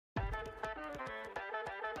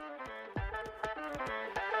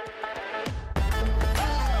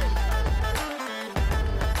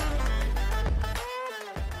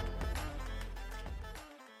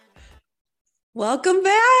Welcome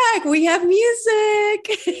back. We have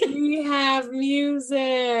music. We have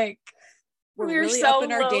music. We're really up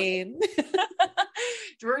in our game.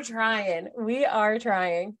 We're trying. We are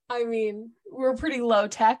trying. I mean, we're pretty low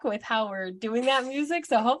tech with how we're doing that music.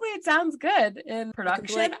 So hopefully it sounds good in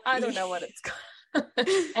production. I don't know what it's called.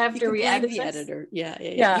 After we edit the this. editor.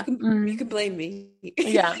 Yeah. You can blame me.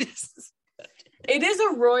 Yeah. It is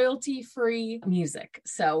a royalty-free music.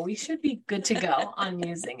 So we should be good to go on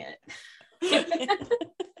using it.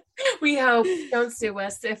 We hope. Don't sue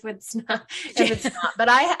us if it's not. But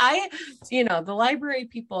I the library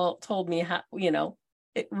people told me how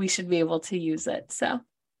we should be able to use it. So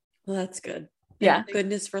well, that's good. Yeah. Thank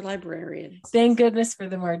goodness for librarians. Thank goodness for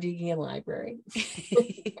the Mardigian Library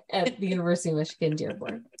at the University of Michigan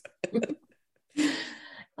Dearborn. But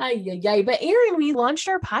Erin, we launched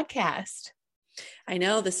our podcast. I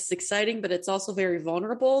know this is exciting, but it's also very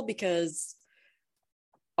vulnerable because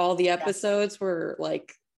all the episodes were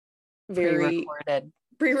like very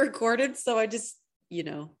pre-recorded. So I just,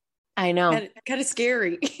 I know. Kind of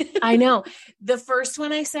scary. I know. The first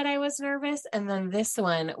one I said I was nervous. And then this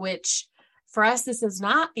one, which for us, this is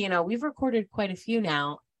not, we've recorded quite a few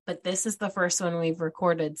now, but this is the first one we've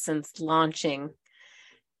recorded since launching.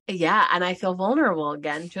 Yeah. And I feel vulnerable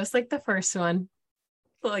again, just like the first one.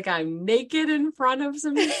 Like I'm naked in front of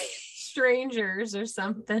some strangers or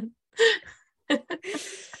something.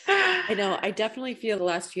 I know. I definitely feel the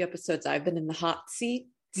last few episodes I've been in the hot seat.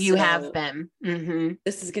 You have been. Mm-hmm.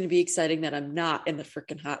 This is going to be exciting that I'm not in the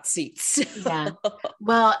freaking hot seat. So. Yeah.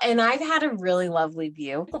 Well, and I've had a really lovely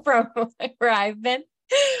view from where I've been,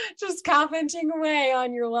 just commenting away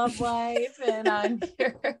on your love life and on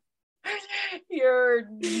your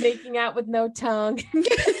making out with no tongue.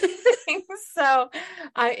 So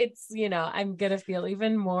I'm going to feel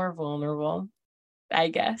even more vulnerable, I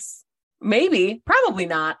guess. Maybe, probably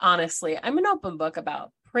not. Honestly, I'm an open book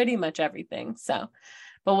about pretty much everything. So,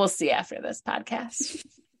 but we'll see after this podcast.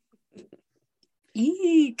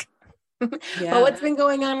 Eek. Yeah. But what's been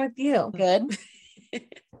going on with you? Good.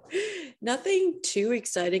 Nothing too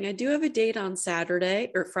exciting. I do have a date on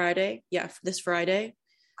Saturday or Friday. Yeah, this Friday.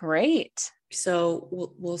 Great.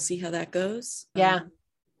 So we'll see how that goes. Yeah.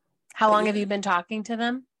 How long have you been talking to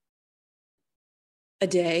them? A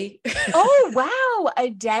day. Oh, wow. A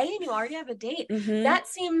day and you already have a date. Mm-hmm. That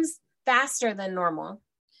seems faster than normal.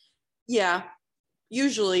 Yeah,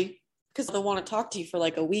 usually because they'll want to talk to you for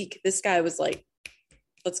like a week. This guy was like,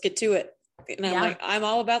 let's get to it. And I'm like, I'm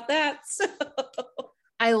all about that. So.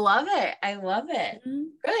 I love it. Mm-hmm.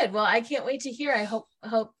 Good. Well, I can't wait to hear. I hope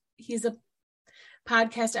he's a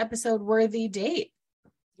podcast episode worthy date.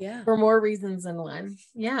 Yeah. For more reasons than one.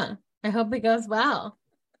 Yeah. I hope it goes well.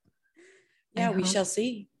 Yeah, we shall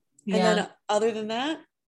see. Yeah. And then other than that,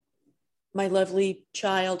 my lovely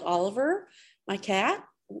child, Oliver, my cat,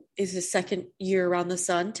 is his second year around the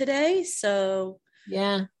sun today. So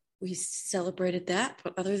yeah, we celebrated that.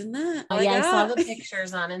 But other than that, I saw the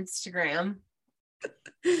pictures on Instagram.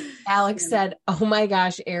 Alex said, "Oh my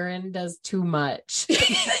gosh, Erin does too much."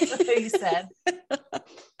 That's what he said.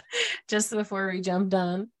 Just before we jumped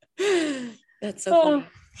on. That's so funny.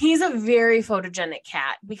 He's a very photogenic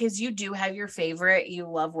cat because you do have your favorite. You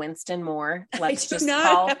love Winston more. Let's just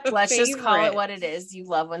call it what it is. You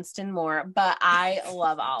love Winston more, but I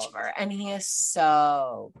love Oliver and he is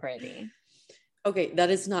so pretty. Okay, that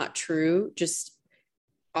is not true. Just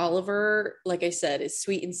Oliver, like I said, is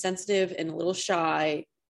sweet and sensitive and a little shy.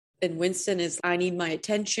 And Winston is, I need my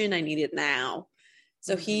attention. I need it now.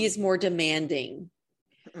 So he is more demanding.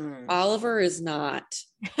 Oliver is not.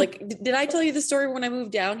 Like, did I tell you the story when I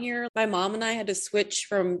moved down here? My mom and I had to switch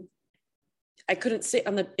from, I couldn't sit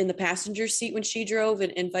in the passenger seat when she drove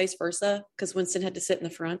and vice versa because Winston had to sit in the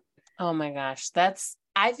front. Oh my gosh.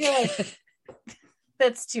 I feel like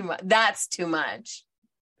that's too much. That's too much.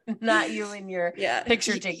 Not you and your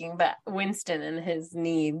picture taking, but Winston and his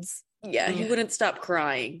needs. Yeah, he wouldn't stop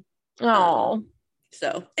crying. Oh.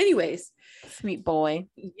 So anyways. Sweet boy.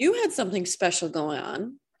 You had something special going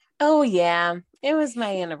on. Oh, yeah. It was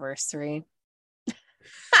my anniversary.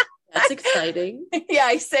 That's exciting. Yeah,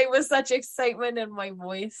 I say with such excitement in my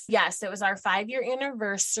voice. Yes, it was our 5-year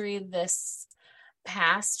anniversary this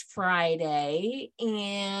past Friday.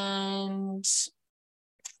 And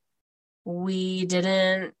we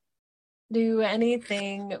didn't do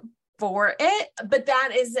anything for it. But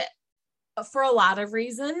that is for a lot of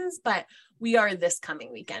reasons. But we are this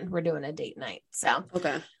coming weekend. We're doing a date night. So,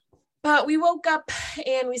 okay. But we woke up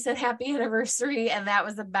and we said happy anniversary. And that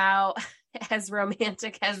was about as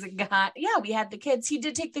romantic as it got. Yeah, we had the kids. He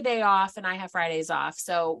did take the day off and I have Fridays off.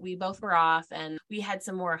 So we both were off and we had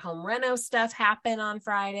some more home reno stuff happen on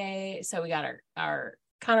Friday. So we got our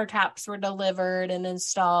countertops were delivered and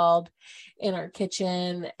installed in our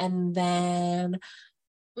kitchen. And then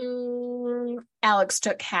Alex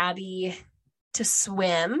took Hattie to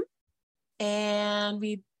swim and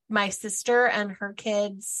my sister and her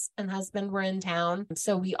kids and husband were in town.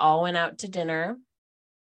 So we all went out to dinner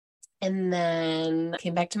and then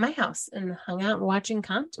came back to my house and hung out and watched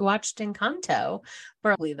Encanto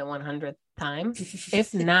for probably the 100th time,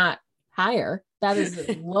 if not higher. That is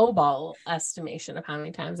a lowball estimation of how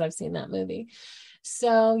many times I've seen that movie.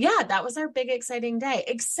 So yeah, that was our big exciting day,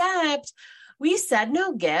 except we said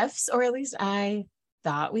no gifts, or at least I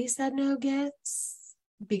thought we said no gifts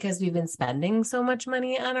because we've been spending so much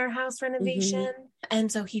money on our house renovation. Mm-hmm.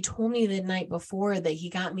 And so he told me the night before that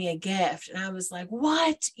he got me a gift. And I was like,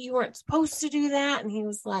 what? You weren't supposed to do that. And he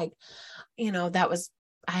was like, I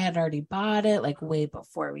had already bought it like way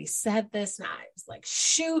before we said this. And I was like,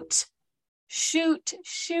 shoot.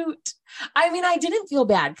 I mean, I didn't feel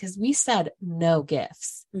bad because we said no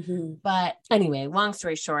gifts. Mm-hmm. But anyway, long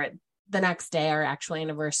story short, the next day, our actual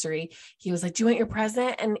anniversary, he was like, do you want your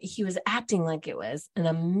present? And he was acting like it was an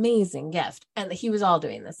amazing gift. And he was all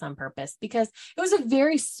doing this on purpose because it was a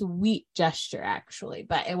very sweet gesture, actually,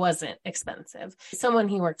 but it wasn't expensive. Someone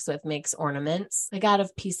he works with makes ornaments, like out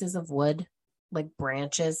of pieces of wood, like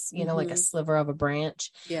branches, mm-hmm. like a sliver of a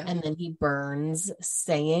branch. Yeah. And then he burns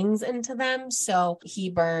sayings into them. So he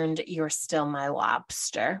burned, "You're still my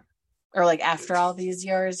lobster." Or like, after all these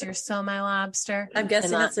years, you're still my lobster. I'm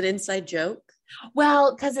guessing that's an inside joke.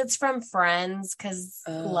 Well, because it's from Friends. Because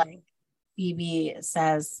like Phoebe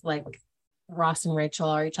says, like Ross and Rachel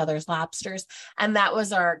are each other's lobsters, and that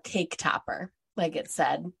was our cake topper. Like it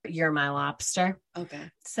said, "You're my lobster."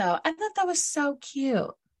 Okay. So I thought that was so cute,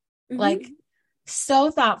 mm-hmm. like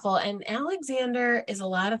so thoughtful. And Alexander is a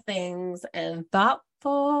lot of things, and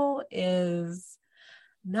thoughtful is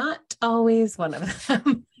not always one of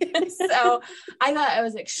them. So I thought it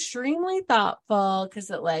was extremely thoughtful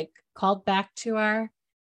because it like called back to our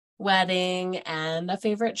wedding and a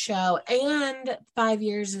favorite show. And 5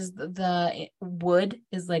 years is the wood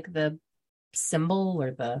is like the symbol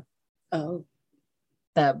or the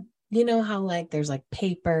how like there's like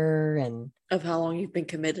paper and of how long you've been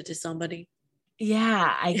committed to somebody.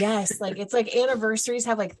 Yeah, I guess like it's like anniversaries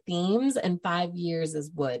have like themes and 5 years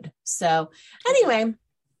is wood. So anyway,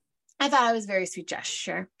 I thought it was a very sweet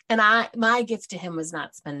gesture. And my gift to him was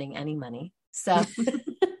not spending any money. So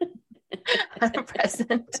on a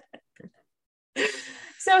present.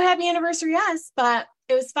 So happy anniversary, yes. But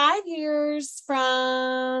it was 5 years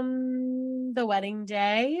from the wedding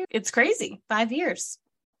day. It's crazy. 5 years.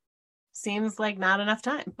 Seems like not enough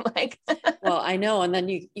time. Well, I know. And then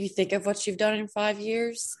you think of what you've done in 5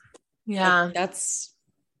 years. Yeah. Like that's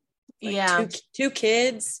two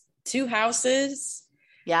kids, 2 houses.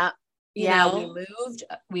 Yeah.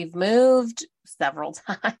 We've moved several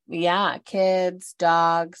times. Yeah. Kids,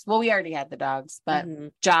 dogs. Well, we already had the dogs, but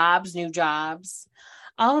mm-hmm. New jobs,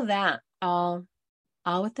 all of that, all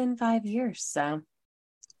within 5 years. So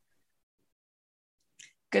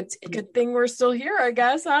good thing we're still here, I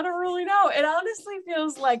guess. I don't really know. It honestly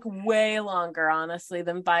feels like way longer, honestly,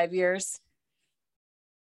 than 5 years.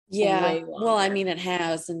 Yeah. Well, I mean, it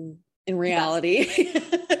has in reality.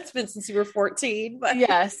 Yes. It's been since you were 14, but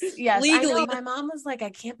yes. Legally. My mom was like, I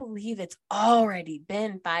can't believe it's already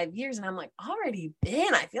been 5 years. And I'm like, already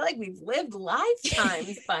been? I feel like we've lived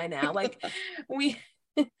lifetimes by now. Like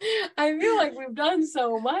I feel like we've done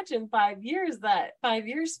so much in 5 years that 5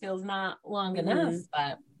 years feels not long mm-hmm. enough,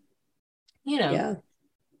 but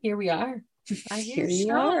here we are. 5 years. Here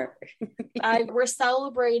you are. We're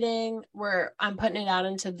celebrating. I'm putting it out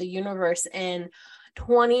into the universe in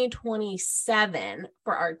 2027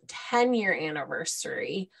 for our 10-year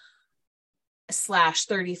anniversary /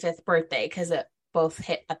 35th birthday, because it both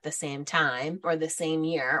hit at the same time or the same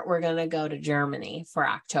year. We're gonna go to Germany for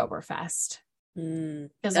Oktoberfest.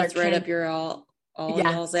 That's right up your all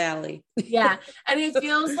y'all's alley. Yeah, and it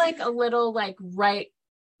feels like a little like right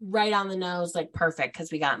on the nose, like perfect,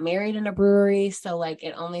 because we got married in a brewery, so like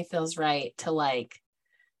it only feels right to like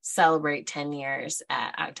celebrate 10 years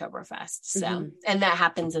at Oktoberfest. So mm-hmm. and that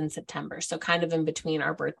happens in September, so kind of in between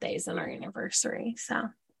our birthdays and our anniversary. So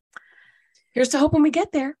here's to hoping we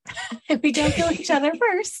get there and we don't kill each other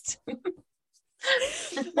first.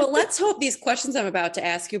 Well, let's hope these questions I'm about to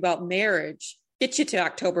ask you about marriage get you to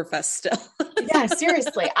Oktoberfest still. Yeah,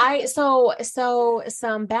 seriously. So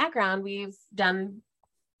some background, we've done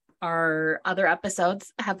our other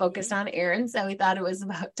episodes have focused on Aaron. So we thought it was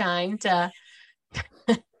about time to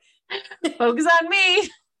focus on me.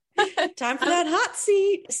 Time for that hot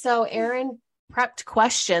seat. So Aaron prepped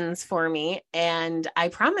questions for me, and I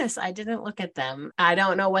promise I didn't look at them. I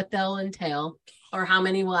don't know what they'll entail or how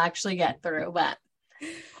many we'll actually get through, but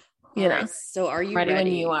you know. Right, so are you ready when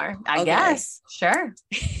you are? I guess. Sure.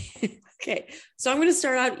 Okay. So I'm going to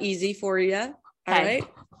start out easy for you. All right.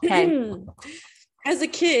 Okay. As a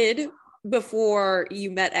kid, before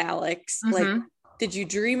you met Alex, like, did you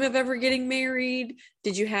dream of ever getting married?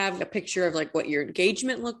 Did you have a picture of like what your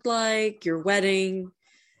engagement looked like, your wedding,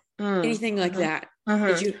 anything like that?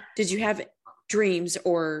 Did you have dreams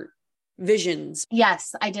or visions?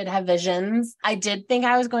 Yes, I did have visions. I did think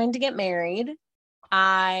I was going to get married.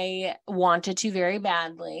 I wanted to very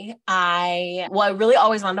badly. I really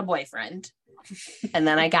always wanted a boyfriend. And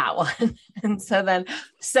then I got one. And so then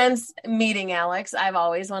since meeting Alex, I've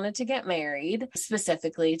always wanted to get married,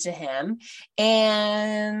 specifically to him.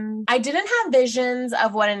 And I didn't have visions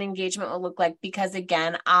of what an engagement would look like because,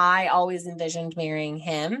 again, I always envisioned marrying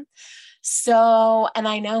him. So, and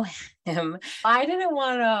I know him. I didn't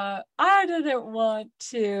want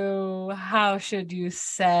to, how should you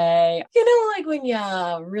say, like when you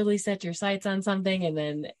really set your sights on something and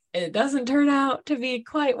then it doesn't turn out to be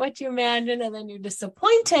quite what you imagined and then you're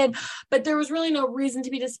disappointed, but there was really no reason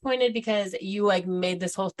to be disappointed because you like made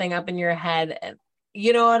this whole thing up in your head. And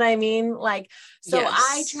you know what I mean? Like, so yes.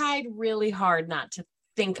 I tried really hard not to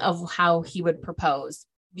think of how he would propose,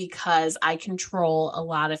 because I control a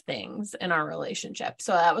lot of things in our relationship.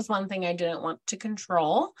 So that was one thing I didn't want to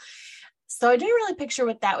control. So I didn't really picture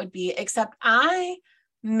what that would be, except I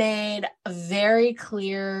made a very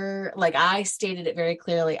clear, like I stated it very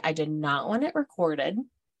clearly. I did not want it recorded.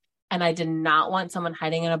 And I did not want someone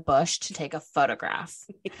hiding in a bush to take a photograph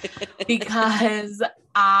because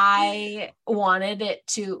I wanted it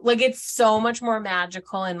to, like, it's so much more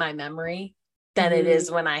magical in my memory than it is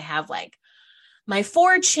when I have like my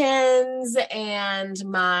fortunes and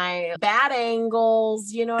my bad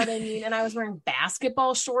angles, you know what I mean? And I was wearing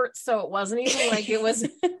basketball shorts, so it wasn't even like it was,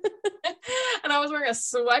 and I was wearing a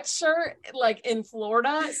sweatshirt like in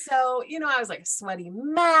Florida. So, I was like a sweaty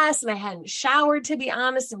mess and I hadn't showered, to be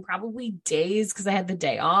honest, in probably days because I had the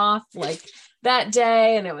day off like that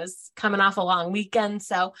day and it was coming off a long weekend.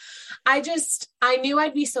 So I knew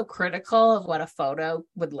I'd be so critical of what a photo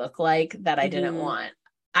would look like that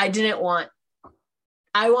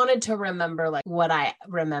I wanted to remember like what I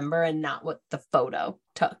remember and not what the photo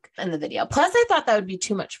took in the video. Plus, I thought that would be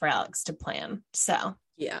too much for Alex to plan. So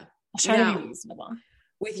yeah, I was trying to be reasonable.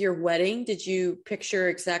 With your wedding, did you picture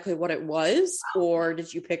exactly what it was, or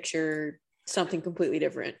did you picture something completely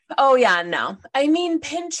different? Oh yeah, no. I mean,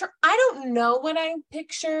 I don't know what I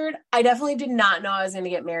pictured. I definitely did not know I was going to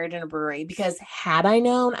get married in a brewery, because had I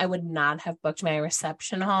known, I would not have booked my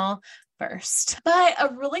reception hall first. But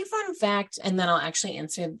a really fun fact, and then I'll actually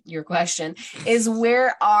answer your question, is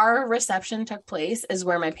where our reception took place is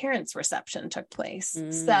where my parents' reception took place.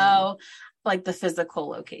 So like the physical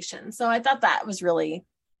location. So I thought that was really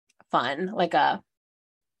fun, like a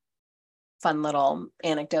fun little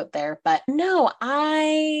anecdote there. But no,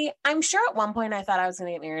 I'm sure at one point I thought I was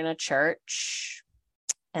going to get married in a church,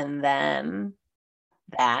 and then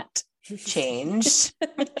that changed.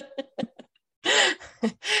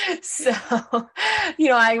 So,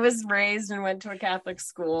 I was raised and went to a Catholic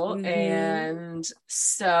school. And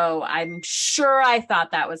so I'm sure I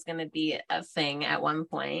thought that was going to be a thing at one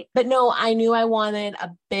point. But no, I knew I wanted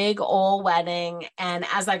a big old wedding. And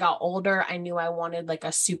as I got older, I knew I wanted like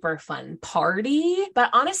a super fun party. But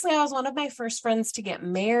honestly, I was one of my first friends to get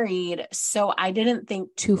married. So I didn't think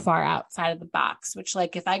too far outside of the box, which,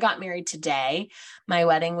 like, if I got married today, my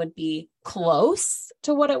wedding would be close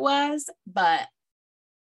to what it was, but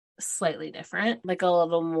slightly different, like a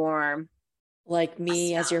little more like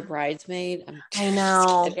me as your bridesmaid. I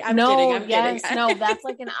know. I'm kidding. No, that's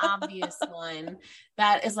like an obvious one.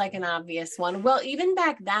 That is like an obvious one. Well, even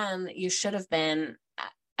back then, you should have been.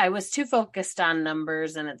 I was too focused on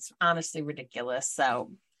numbers, and it's honestly ridiculous.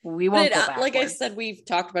 So we won't go back. Like I said, we've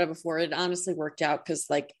talked about it before. It honestly worked out because,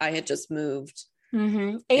 like, I had just moved.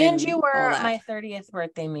 And you were my 30th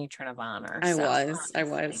birthday matron of honor. I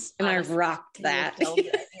was. And I rocked that.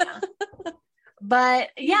 Yeah. But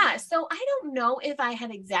yeah, so I don't know if I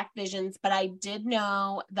had exact visions, but I did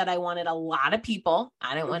know that I wanted a lot of people.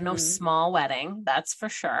 I didn't want no small wedding, that's for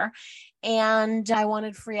sure. And I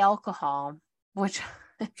wanted free alcohol, which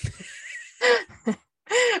I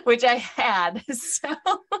had. So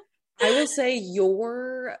I will say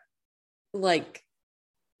your, like,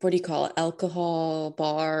 what do you call it? Alcohol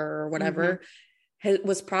bar or whatever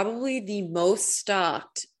was probably the most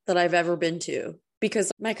stocked that I've ever been to,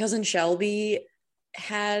 because my cousin Shelby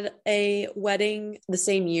had a wedding the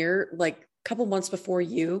same year, like a couple months before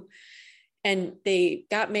you. And they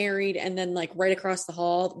got married, and then like right across the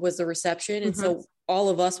hall was the reception. And so all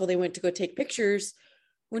of us, while they went to go take pictures,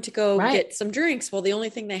 went to go get some drinks. Well, the only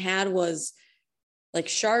thing they had was like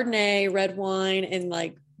Chardonnay, red wine, and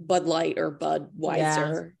like Bud Light or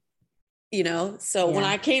Budweiser, you know? So when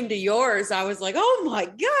I came to yours, I was like, oh my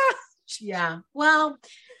gosh. Yeah. Well,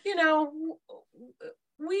 you know,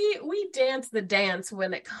 we dance the dance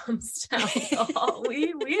when it comes to alcohol.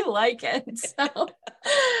 we like it.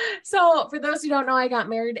 So for those who don't know, I got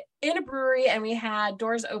married in a brewery, and we had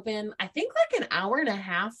doors open, I think like an hour and a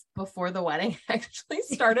half before the wedding actually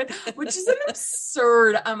started, which is an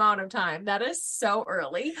absurd amount of time. That is so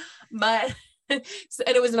early, but and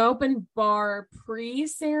it was an open bar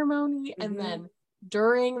pre-ceremony, and then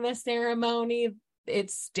during the ceremony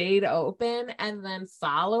it stayed open, and then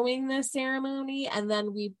following the ceremony, and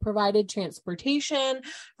then we provided transportation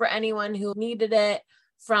for anyone who needed it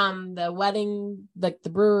from the wedding, like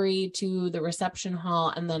the brewery, to the reception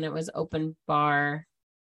hall, and then it was open bar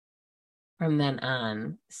from then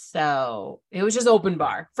on. So it was just open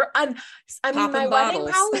bar for I mean, my wedding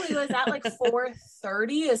probably was at like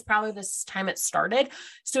 4:30 is probably this time it started.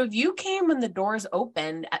 So if you came when the doors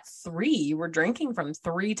opened at 3, you were drinking from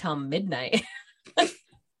 3 till midnight.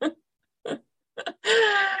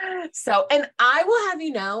 So, and I will have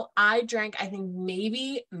you know, I drank, I think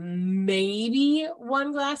maybe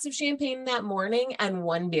 1 glass of champagne that morning and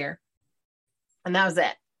 1 beer. And that was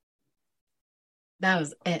it. That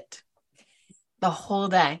was it. The whole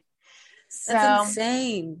day. So, that's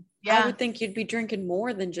insane. Yeah. I would think you'd be drinking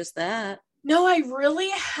more than just that. No, I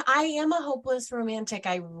am a hopeless romantic.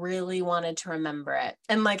 I really wanted to remember it.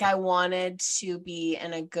 And like, I wanted to be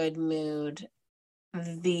in a good mood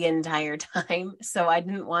the entire time. So I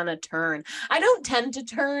didn't want to turn. I don't tend to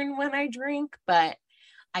turn when I drink, but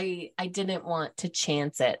I didn't want to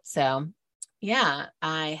chance it. So yeah,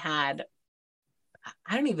 I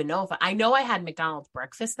don't even know if I know I had McDonald's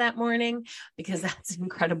breakfast that morning, because that's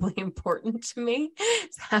incredibly important to me.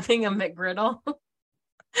 It's having a McGriddle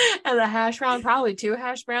and a hash brown, probably 2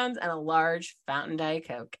 hash browns and a large Fountain Diet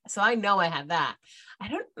Coke. So I know I had that. I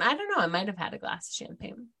don't know. I might have had a glass of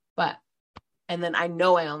champagne, and then I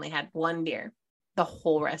know I only had 1 beer the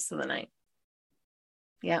whole rest of the night.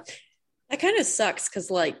 Yeah. That kind of sucks, because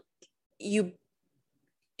like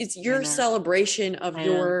it's your celebration of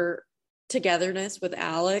your togetherness with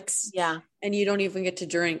Alex. Yeah. And you don't even get to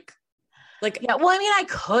drink. Like, yeah, well, I mean, I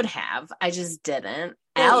could have. I just didn't.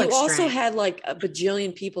 Well, Alex you also drank. had like a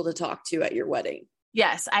bajillion people to talk to at your wedding.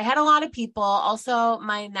 Yes, I had a lot of people. Also,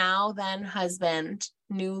 my now then husband,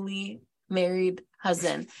 newly married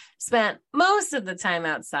husband, spent most of the time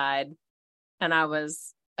outside, and I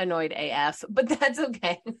was annoyed AF, but that's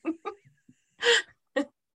okay.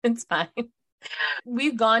 It's fine.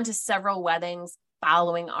 We've gone to several weddings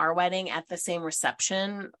following our wedding at the same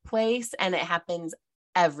reception place, and it happens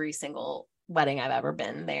every single wedding I've ever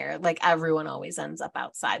been there. Like, everyone always ends up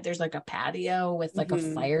outside. There's like a patio with like a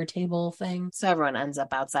fire table thing, so everyone ends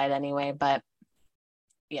up outside anyway. But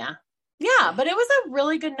yeah, but it was a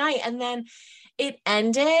really good night. And then it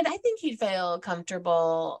ended, I think he'd feel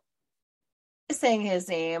comfortable saying his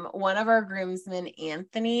name, one of our groomsmen,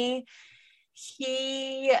 Anthony.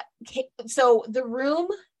 So the room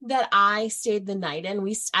that I stayed the night in,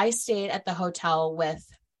 I stayed at the hotel with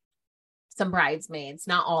some bridesmaids,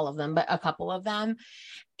 not all of them, but a couple of them.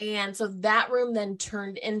 And so that room then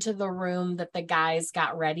turned into the room that the guys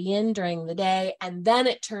got ready in during the day. And then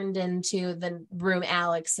it turned into the room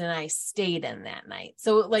Alex and I stayed in that night.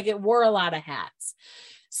 So like, it wore a lot of hats.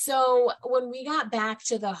 So when we got back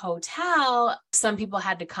to the hotel, some people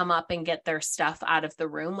had to come up and get their stuff out of the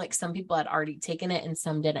room. Like, some people had already taken it and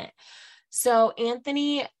some didn't. So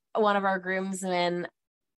Anthony, one of our groomsmen,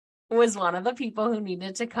 was one of the people who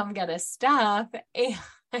needed to come get his stuff. And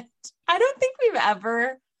I don't think we've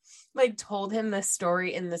ever like told him this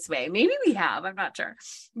story in this way. Maybe we have, I'm not sure.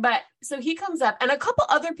 But so he comes up, and a couple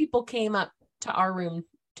other people came up to our room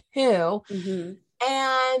too.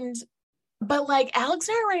 But like, Alex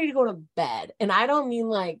and I are ready to go to bed. And I don't mean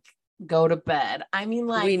like go to bed. I mean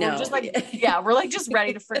like, we're just like, we're like just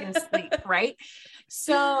ready to freaking sleep. Right.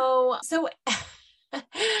 So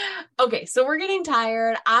okay, so we're getting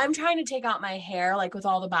tired. I'm trying to take out my hair, like with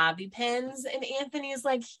all the bobby pins, and Anthony's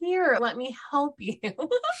like, here, let me help you. So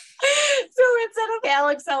it said,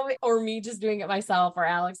 Alex help me, or me just doing it myself, or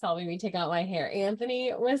Alex helping me take out my hair.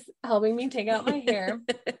 Anthony was helping me take out my hair.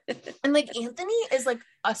 And like Anthony is like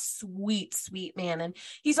a sweet, sweet man. And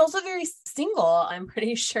he's also very single, I'm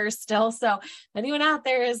pretty sure still. So if anyone out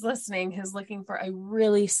there is listening who's looking for a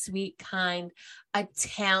really sweet, kind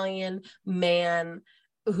Italian man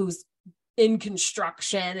who's in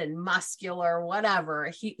construction and muscular,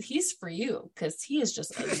 whatever, he's for you, because he is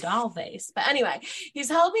just a doll face. But anyway, he's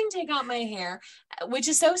helping take out my hair, which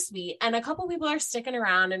is so sweet. And a couple people are sticking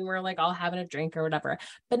around and we're like all having a drink or whatever.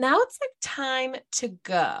 But now it's like time to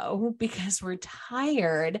go because we're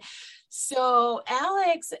tired. So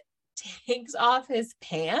Alex takes off his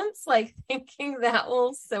pants, like thinking that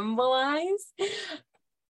will symbolize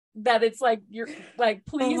that it's like, you're like,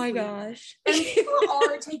 please. Oh my gosh. And people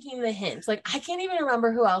are taking the hint. Like, I can't even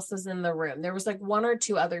remember who else was in the room. There was like one or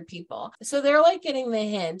two other people. So they're like getting the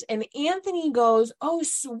hint. And Anthony goes, oh,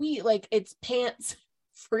 sweet. Like, it's pants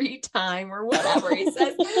free time or whatever he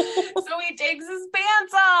says. So he takes his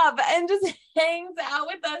pants off and just hangs out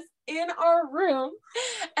with us in our room.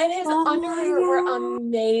 And his underwear were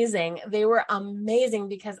amazing. They were amazing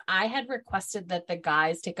because I had requested that the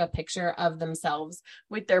guys take a picture of themselves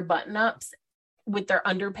with their button ups, with their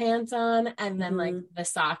underpants on, and then like the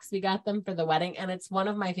socks we got them for the wedding. And it's one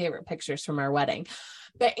of my favorite pictures from our wedding.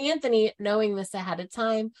 But Anthony, knowing this ahead of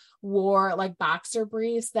time, wore like boxer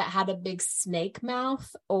briefs that had a big snake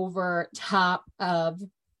mouth over top of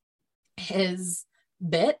his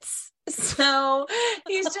bits. So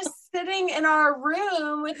he's just sitting in our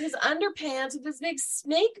room with his underpants with his big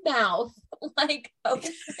snake mouth, like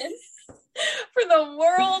open for the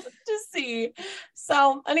world to see.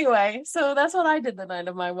 So anyway, so that's what I did the night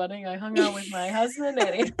of my wedding. I hung out with my husband and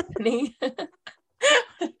Anthony.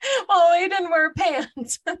 Well, they didn't wear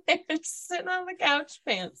pants. They were just sitting on the couch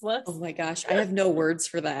pantsless. Oh my gosh, I have no words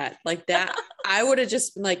for that. Like that, I would have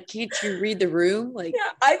just been like, can't you read the room? Like,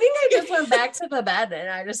 yeah, I think I just went back to the bed and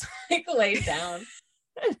I just like laid down.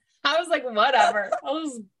 I was like, whatever.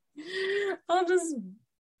 I'll just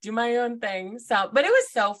do my own thing. So, but it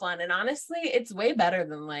was so fun. And honestly, it's way better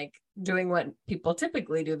than like doing what people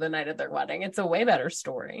typically do the night of their wedding. It's a way better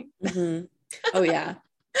story. Mm-hmm. Oh yeah.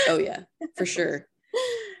 Oh yeah, for sure.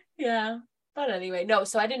 Yeah. But anyway, no,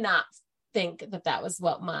 so I did not think that that was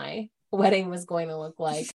what my wedding was going to look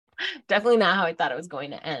like. Definitely not how I thought it was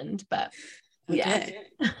going to end, but yeah.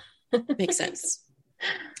 Makes sense.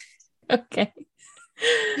 Okay.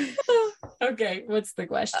 Okay. What's the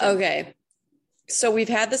question? Okay. So we've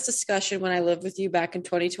had this discussion when I lived with you back in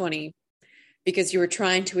 2020, because you were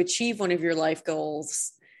trying to achieve one of your life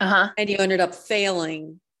goals and you ended up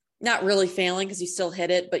failing. Not really failing because you still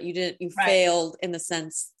hit it, but you failed in the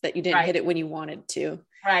sense that you didn't hit it when you wanted to.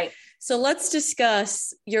 Right. So let's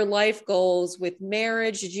discuss your life goals with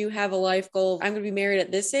marriage. Did you have a life goal? I'm going to be married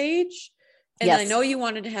at this age. And I know you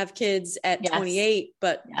wanted to have kids at 28,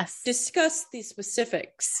 but discuss the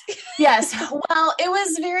specifics. Yes. Well, it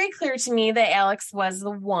was very clear to me that Alex was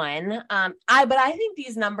the one. But I think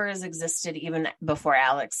these numbers existed even before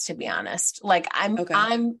Alex, to be honest. Like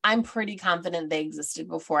I'm pretty confident they existed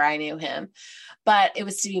before I knew him, but it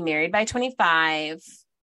was to be married by 25,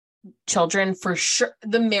 children for sure.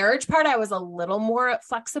 The marriage part, I was a little more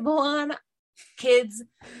flexible on. Kids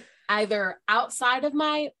either outside of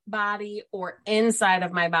my body or inside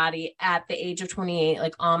of my body at the age of 28,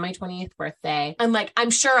 like on my 28th birthday. And like, I'm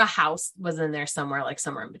sure a house was in there somewhere, like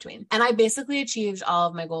somewhere in between. And I basically achieved all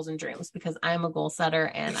of my goals and dreams because I'm a goal setter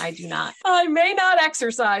and I may not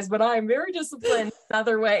exercise, but I'm very disciplined in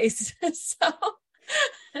other ways. So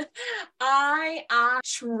I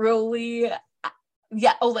truly,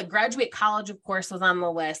 like graduate college, of course, was on the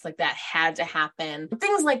list. Like that had to happen.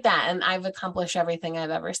 Things like that. And I've accomplished everything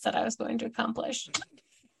I've ever said I was going to accomplish.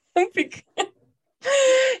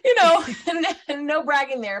 No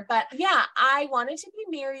bragging there. But yeah, I wanted to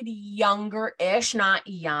be married younger-ish, not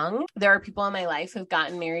young. There are people in my life who've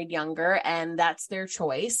gotten married younger, and that's their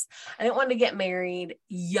choice. I didn't want to get married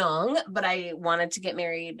young, but I wanted to get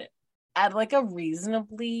married at like a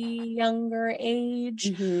reasonably younger age.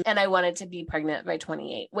 And I wanted to be pregnant by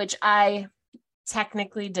 28, which I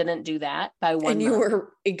technically didn't do that by 1 month. And you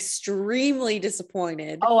were extremely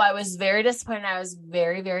disappointed. Oh, I was very disappointed. I was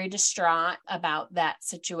very, very distraught about that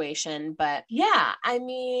situation. But yeah, I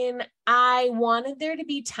mean, I wanted there to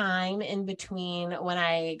be time in between when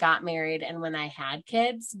I got married and when I had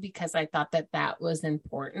kids, because I thought that that was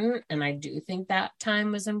important. And I do think that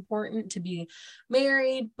time was important to be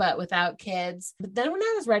married, but without kids. But then when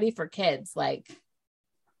I was ready for kids, like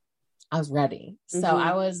I was ready. So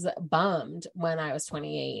I was bummed when I was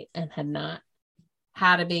 28 and had not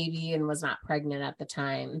had a baby and was not pregnant at the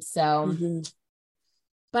time. So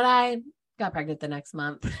but I got pregnant the next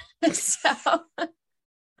month. So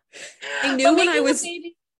I knew when I was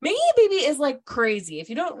making a baby is like crazy. If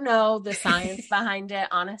you don't know the science behind it,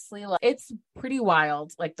 honestly, like, it's pretty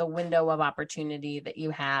wild, like the window of opportunity that you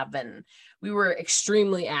have. And we were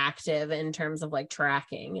extremely active in terms of like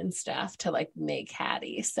tracking and stuff to like make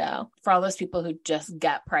Hattie. So for all those people who just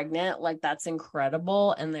get pregnant, like that's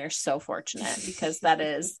incredible. And they're so fortunate because that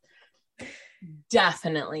is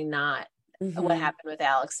definitely not what happened with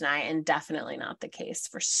Alex and I, and definitely not the case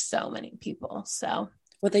for so many people. So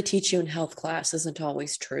what they teach you in health class isn't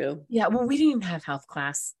always true. yeah. Well, we didn't even have health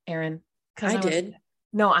class, Erin. I did.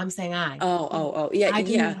 No, I'm saying I. Oh. Yeah. I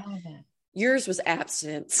didn't have it. Yours was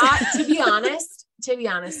abstinence. To be honest,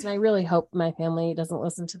 and I really hope my family doesn't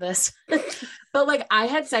listen to this, but like I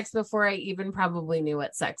had sex before I even probably knew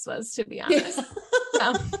what sex was, to be honest.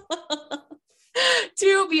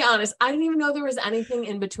 To be honest, I didn't even know there was anything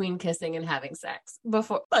in between kissing and having sex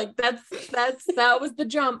before. Like that was the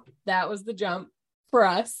jump. That was the jump for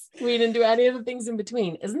us. We didn't do any of the things in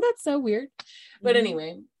between. Isn't that so weird? But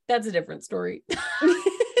anyway, that's a different story.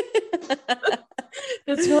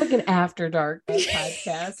 That's like an after dark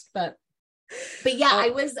podcast, but yeah,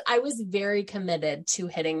 I was very committed to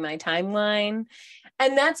hitting my timeline.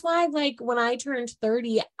 And that's why, like, when I turned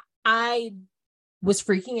 30, I was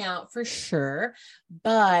freaking out for sure,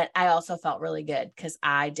 but I also felt really good because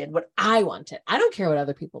I did what I wanted. I don't care what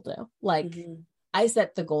other people do. Like, I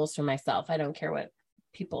set the goals for myself. I don't care what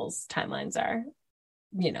people's timelines are,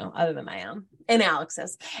 other than my own. And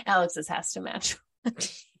Alex's has to match.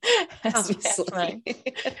 Obviously.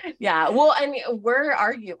 Yeah. Well, I mean, we're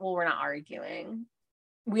not arguing.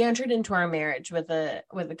 We entered into our marriage with a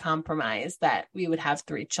compromise that we would have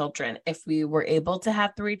 3 children. If we were able to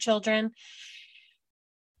have 3 children,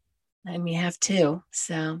 and we have 2.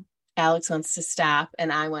 So Alex wants to stop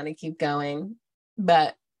and I want to keep going,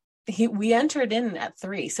 but we entered in at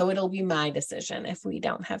 3. So it'll be my decision if we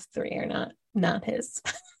don't have 3 or not his.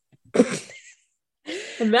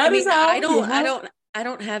 And that is how I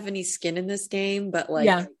don't have any skin in this game, but like,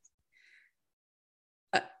 yeah.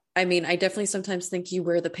 I mean, I definitely sometimes think you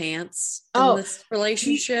wear the pants in this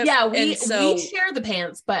relationship. We share the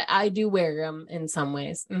pants, but I do wear them in some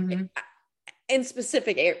ways. Mm-hmm. In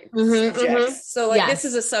specific areas. Mm-hmm. So like, this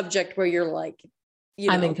is a subject where you're like,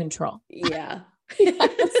 I'm in control. Yeah.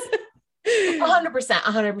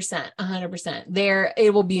 100%. There,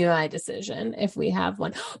 it will be my decision if we have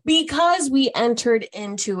one, because we entered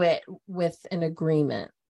into it with an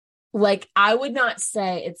agreement. Like, I would not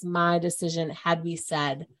say it's my decision had we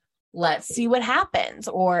said, let's see what happens,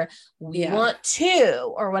 or we want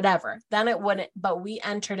 2 or whatever, then it wouldn't, but we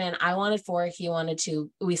entered in, I wanted 4, he wanted 2.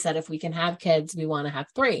 We said, if we can have kids, we want to have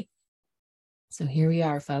 3. So here we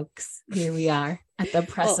are, folks. Here we are at the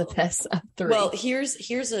precipice of 3. Well,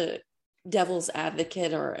 here's a devil's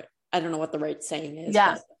advocate, or I don't know what the right saying is.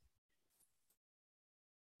 Yeah.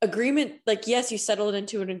 Agreement, like, yes, you settled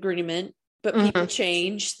into an agreement, but people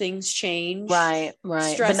change, things change. Right.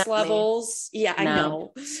 Stress levels. Me. Yeah, I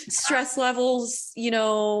know. Stress levels,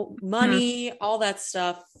 money, all that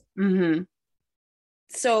stuff. Mm-hmm.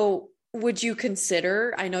 So would you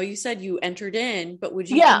consider, I know you said you entered in, but would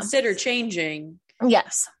you consider changing?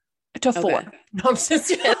 Yes. To 4. Okay. No, I'm just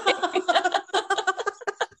kidding.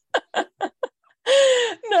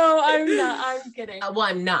 No, I'm not. I'm kidding. Well,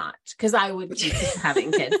 I'm not, because I would keep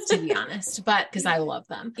having kids, to be honest, but because I love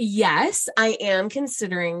them. Yes, I am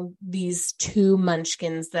considering these 2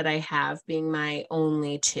 munchkins that I have being my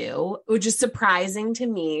only 2, which is surprising to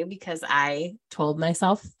me because I told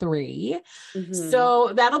myself 3. Mm-hmm.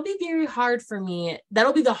 So that'll be very hard for me.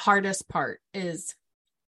 That'll be the hardest part, is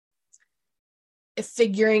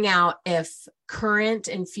figuring out if current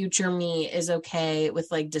and future me is okay with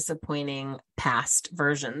like disappointing past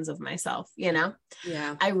versions of myself, Yeah.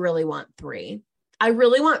 I really want 3. I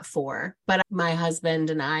really want 4, but my husband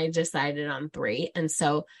and I decided on 3. And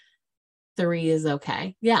so 3 is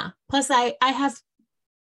okay. Yeah. Plus I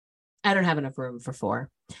don't have enough room for 4.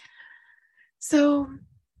 So,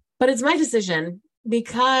 but it's my decision,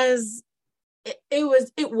 because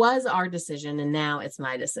it was our decision, and now it's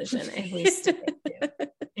my decision, if we stick to,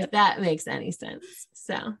 if that makes any sense.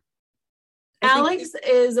 So Alex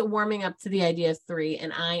is warming up to the idea of 3,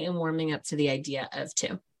 and I am warming up to the idea of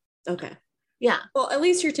 2. Okay. Yeah. Well, at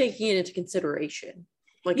least you're taking it into consideration.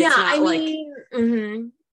 Like, it's not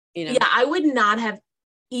yeah, I would not have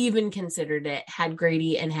even considered it had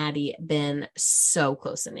Grady and Hattie been so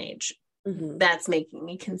close in age. Mm-hmm. That's making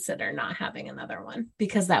me consider not having another one,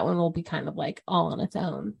 because that one will be kind of like all on its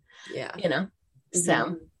own. Yeah. Mm-hmm.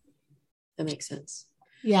 So that makes sense.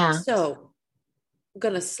 Yeah. So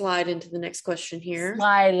going to slide into the next question here.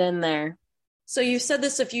 Slide in there. So you said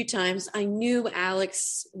this a few times. I knew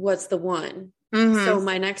Alex was the one. Mm-hmm. So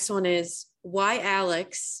my next one is, why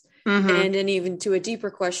Alex? Mm-hmm. And then even to a deeper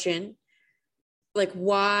question, like,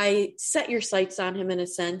 why set your sights on him in a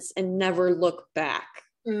sense and never look back,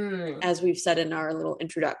 as we've said in our little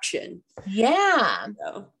introduction. Yeah.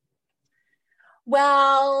 So.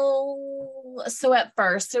 Well, so at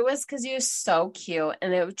first it was because he was so cute,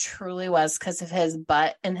 and it truly was because of his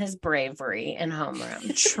butt and his bravery in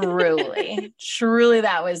homeroom. Truly,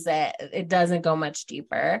 that was it. It doesn't go much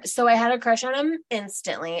deeper. So I had a crush on him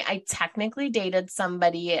instantly. I technically dated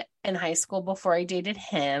somebody in high school before I dated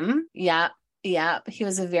him. Yeah, he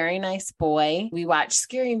was a very nice boy. We watched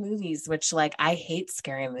scary movies, which, like, I hate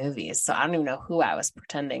scary movies. So I don't even know who I was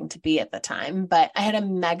pretending to be at the time. But I had a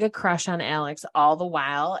mega crush on Alex all the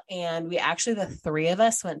while. And we actually, the three of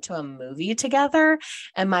us went to a movie together.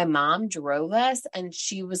 And my mom drove us. And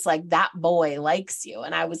she was like, that boy likes you.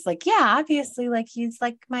 And I was like, yeah, obviously, like, he's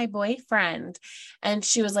like my boyfriend. And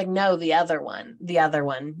she was like, no, the other one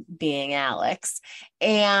being Alex.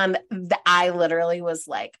 And I literally was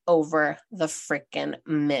like over the freaking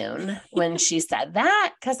moon when she said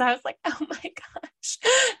that, because I was like, oh my gosh,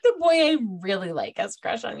 the boy I really like has a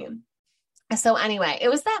crush on you. So anyway, it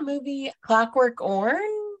was that movie Clockwork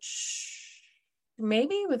Orange,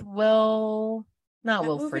 maybe with Will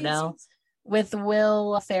Friedle, with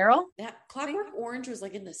Will Ferrell. That Clockwork Orange was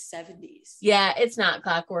like in the 70s. Yeah, it's not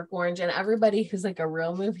Clockwork Orange, and everybody who's like a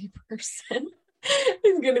real movie person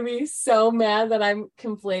is going to be so mad that I'm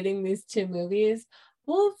conflating these two movies.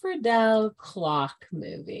 Will Friedle clock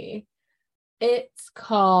movie. It's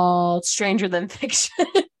called Stranger Than Fiction.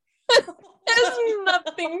 It has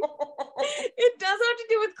nothing. It does have to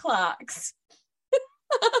do with clocks.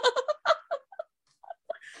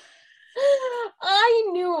 I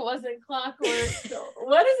knew it wasn't Clockwork.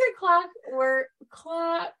 What is it?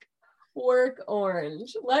 Clockwork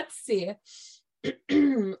Orange. Let's see. That's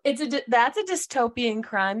a dystopian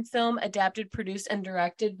crime film adapted, produced, and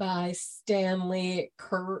directed by Stanley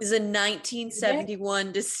Kubrick. It's a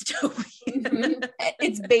 1971 dystopian.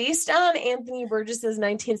 It's based on Anthony Burgess's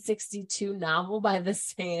 1962 novel by the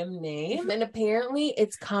same name, and apparently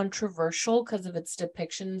it's controversial because of its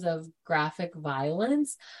depictions of graphic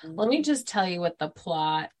violence. Let me just tell you what the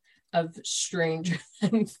plot of Stranger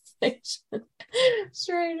Than Fiction.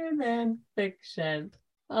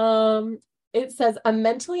 It says a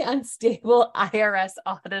mentally unstable IRS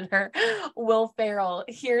auditor, Will Ferrell,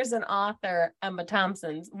 hears an author, Emma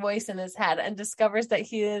Thompson's voice in his head and discovers that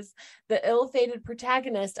he is the ill-fated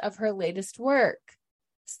protagonist of her latest work.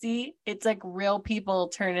 See, it's like real people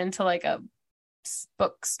turn into like a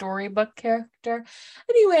storybook character.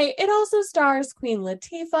 Anyway, it also stars Queen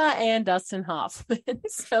Latifah and Dustin Hoffman,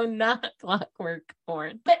 so not Clockwork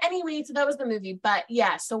Orange. But anyway, so that was the movie. But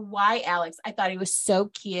yeah, so why Alex? I thought he was so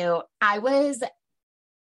cute. I was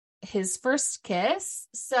his first kiss,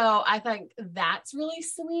 so I think that's really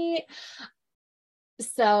sweet.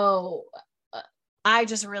 So I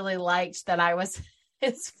just really liked that I was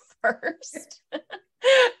his first.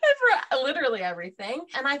 For literally everything.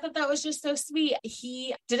 And I thought that was just so sweet.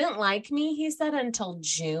 He didn't like me, he said, until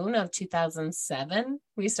June of 2007.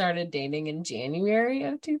 We started dating in January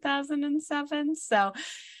of 2007. So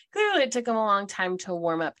clearly it took him a long time to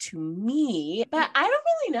warm up to me. But I don't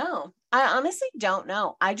really know. I honestly don't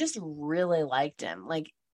know. I just really liked him.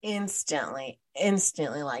 Like instantly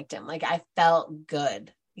liked him. Like I felt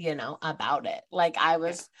good, about it. Like I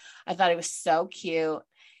thought he was so cute.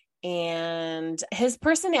 And his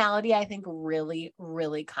personality, I think, really,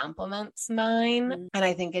 really complements mine. Mm-hmm. And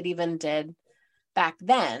I think it even did back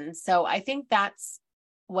then. So I think that's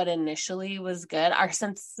what initially was good. Our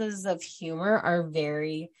senses of humor are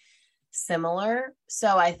very similar.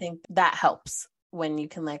 So I think that helps when you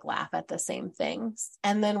can like laugh at the same things.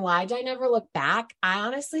 And then why'd I never look back? I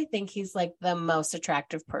honestly think he's like the most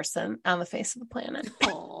attractive person on the face of the planet.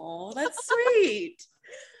 Oh, that's sweet.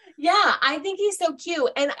 Yeah, I think he's so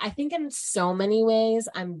cute. And I think in so many ways,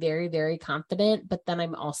 I'm very, very confident, but then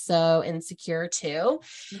I'm also insecure too.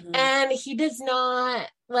 Mm-hmm. And he does not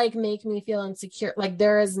like make me feel insecure. Like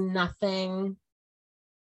there is nothing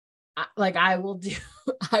like I will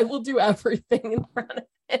do everything in front of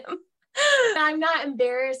him. I'm not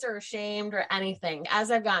embarrassed or ashamed or anything.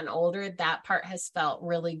 As I've gotten older, that part has felt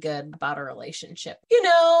really good about a relationship.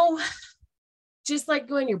 Just like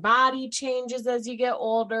when your body changes as you get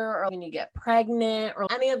older or when you get pregnant or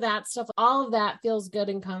any of that stuff, all of that feels good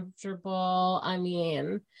and comfortable. I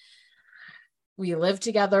mean, we live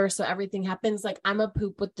together, so everything happens. Like, I'm a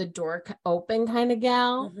poop with the door open kind of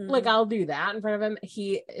gal. Mhm. Like, I'll do that in front of him.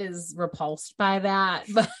 He is repulsed by that,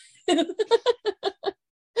 but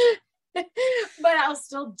but I'll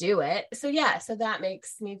still do it. So yeah, so that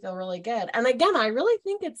makes me feel really good. And again, I really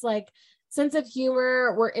think it's like sense of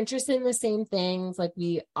humor. We're interested in the same things. Like,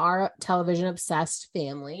 we are a television obsessed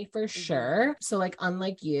family for sure. So like,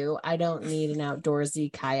 unlike you, I don't need an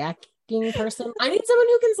outdoorsy kayaking person. I need someone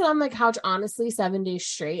who can sit on the couch, honestly, 7 days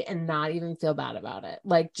straight and not even feel bad about it.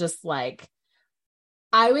 Like, just like,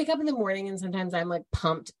 I wake up in the morning and sometimes I'm like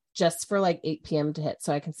pumped just for like 8 p.m. to hit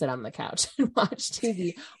so I can sit on the couch and watch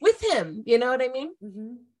TV with him. You know what I mean?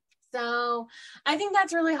 Mm-hmm. So I think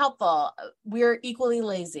that's really helpful. We're equally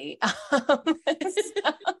lazy.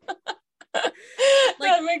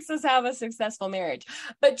 That makes us have a successful marriage.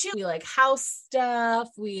 But too, we like house stuff.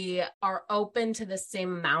 We are open to the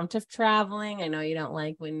same amount of traveling. I know you don't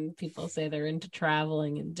like when people say they're into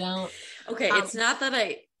traveling and don't. Okay, it's not that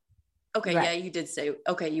okay, right. yeah, you did say,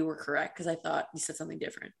 okay, you were correct, because I thought you said something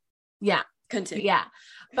different. Yeah. Continue. Yeah.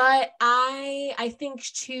 But I think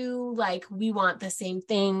too, like, we want the same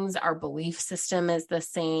things. Our belief system is the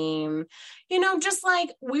same, just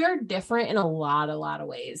like we're different in a lot of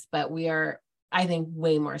ways, but we are, I think,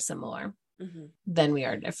 way more similar than we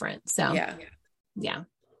are different. So yeah.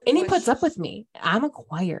 And he puts up with me. I'm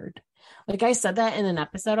acquired. Like, I said that in an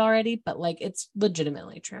episode already, but like, it's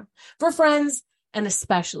legitimately true for friends and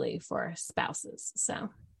especially for spouses. So,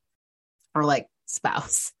 or like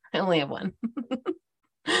spouse. I only have one.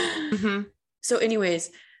 So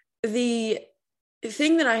anyways, the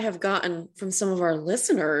thing that I have gotten from some of our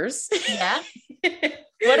listeners,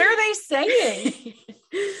 what are they saying?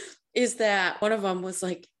 Is that one of them was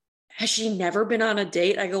like, has she never been on a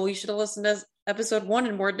date? I go, well, you should have listened to episode 1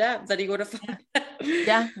 in more depth, that he would have found out.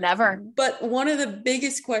 Yeah, never. But one of the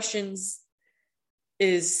biggest questions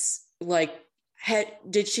is like,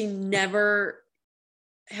 did she never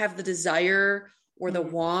have the desire or the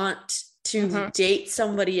want to date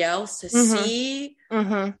somebody else to see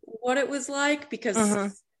what it was like?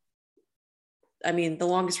 Because I mean, the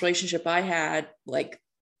longest relationship I had, like,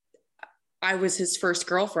 I was his first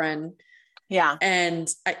girlfriend. Yeah. And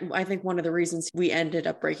I think one of the reasons we ended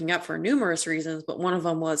up breaking up, for numerous reasons, but one of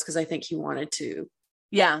them was because I think he wanted to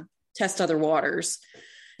test other waters.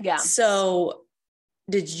 Yeah. So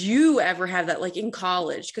did you ever have that, like, in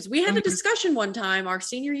college? Because we had a discussion one time, our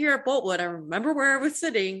senior year at Boltwood. I remember where I was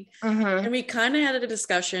sitting, and we kind of had a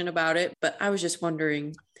discussion about it. But I was just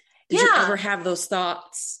wondering, did you ever have those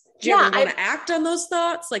thoughts? Did you ever want to act on those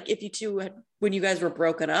thoughts? Like, if you two had, when you guys were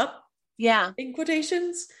broken up? Yeah. In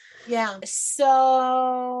quotations? Yeah.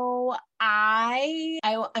 So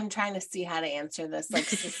I'm trying to see how to answer this, like,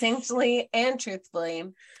 succinctly and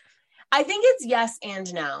truthfully. I think it's yes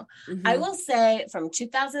and no. I will say from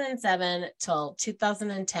 2007 till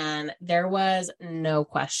 2010, there was no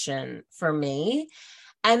question for me.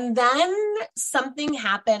 And then something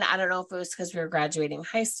happened. I don't know if it was because we were graduating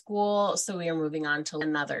high school, so we were moving on to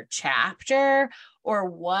another chapter, or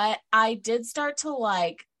what. I did start to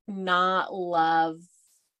like not love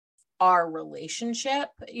our relationship.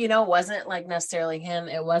 It wasn't like necessarily him.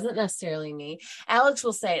 It wasn't necessarily me. Alex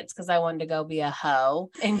will say it's because I wanted to go be a hoe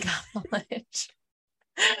in college.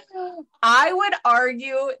 I would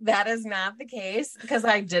argue that is not the case, because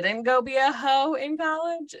I didn't go be a hoe in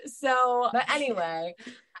college. So, but anyway,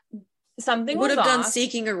 something would was have off. done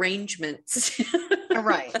seeking arrangements.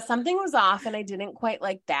 Right. Something was off, and I didn't quite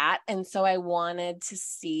like that. And so I wanted to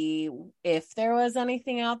see if there was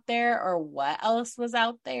anything out there or what else was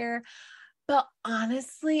out there. But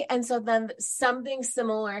honestly, and so then something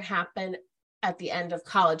similar happened at the end of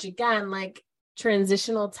college. Again, like,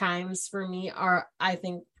 transitional times for me are, I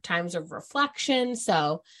think, times of reflection.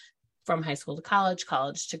 So from high school to college,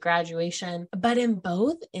 college to graduation. But in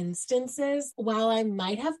both instances, while I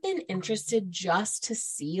might have been interested just to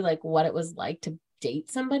see like what it was like to date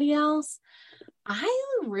somebody else, I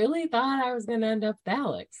really thought I was going to end up with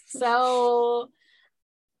Alex. So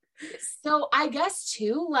I guess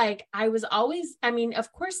too, like, I was always, I mean,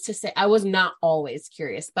 of course, to say I was not always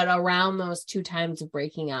curious, but around those 2 times of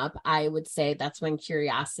breaking up, I would say that's when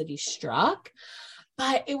curiosity struck.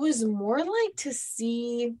 But it was more like to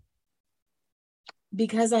see,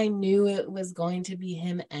 because I knew it was going to be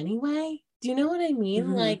him anyway. Do you know what I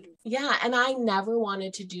mean? Like, yeah. And I never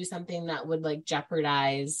wanted to do something that would like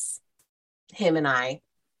jeopardize him and I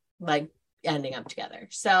like ending up together.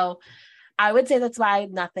 So I would say that's why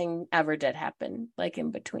nothing ever did happen, like, in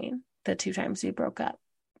between the 2 times we broke up.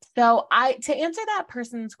 So to answer that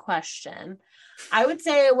person's question, I would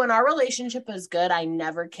say when our relationship was good, I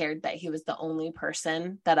never cared that he was the only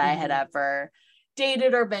person that I had ever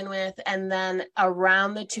dated or been with. And then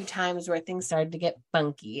around the 2 times where things started to get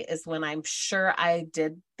funky is when I'm sure I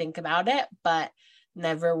did think about it, but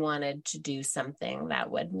never wanted to do something that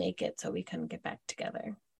would make it so we couldn't get back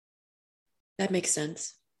together. That makes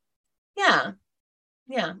sense. Yeah.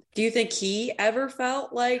 Do you think he ever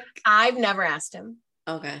felt like? I've never asked him.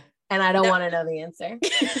 Okay. And I don't want to know the answer.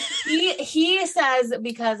 He says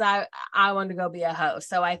because I wanted to go be a hoe.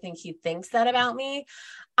 So I think he thinks that about me.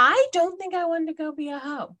 I don't think I wanted to go be a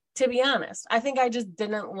hoe, to be honest. I think I just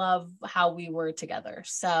didn't love how we were together.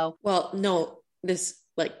 So, well, no, this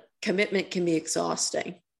like commitment can be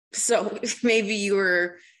exhausting. So maybe you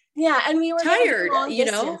were and we were tired,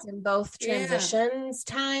 in both transitions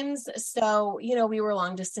times. So, we were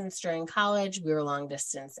long distance during college. We were long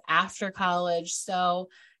distance after college. So,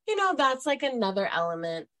 that's like another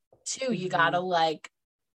element too. Mm-hmm. You gotta like,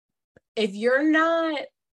 if you're not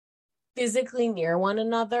physically near one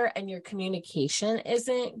another and your communication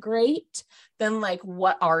isn't great, then like,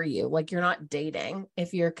 what are you? Like, you're not dating.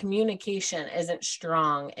 If your communication isn't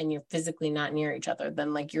strong and you're physically not near each other,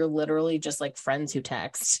 then like, you're literally just like friends who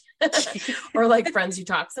text or like friends who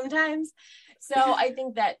talk sometimes. So I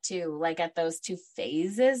think that too, like at those 2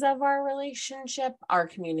 phases of our relationship, our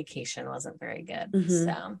communication wasn't very good. Mm-hmm.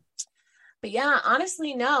 So, but yeah,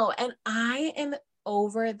 honestly, no. And I am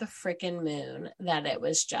over the freaking moon that it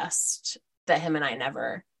was just that him and I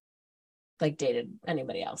never like dated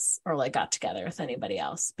anybody else or like got together with anybody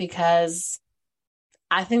else, because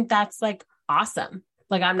I think that's like awesome.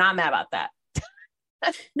 Like, I'm not mad about that.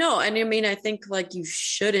 No. And I mean, I think like you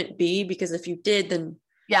shouldn't be, because if you did, then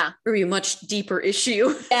it would be a much deeper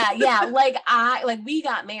issue. Yeah. Like we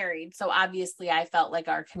got married. So obviously I felt like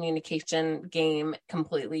our communication game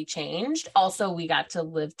completely changed. Also, we got to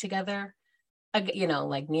live together,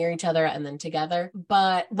 like near each other and then together.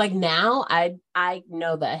 But like now I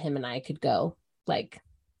know that him and I could go like,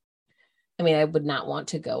 I mean, I would not want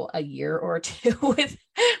to go a year or 2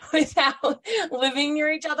 without living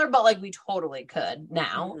near each other, but like we totally could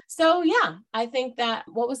now. So yeah, I think that,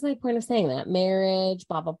 what was my point of saying that? Marriage,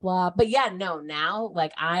 blah, blah, blah. But yeah, no, now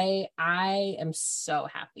like I am so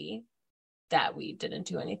happy that we didn't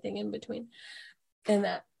do anything in between and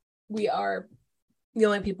that we are the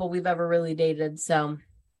only people we've ever really dated. So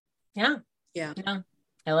yeah.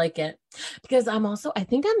 I like it, because I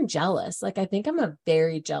think I'm jealous. Like, I think I'm a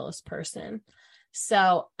very jealous person.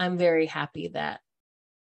 So I'm very happy that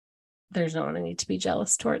there's no one I need to be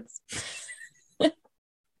jealous towards.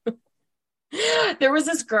 There was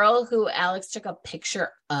this girl who Alex took a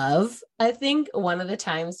picture of, I think one of the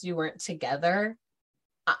times we weren't together,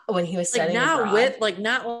 when he was studying abroad.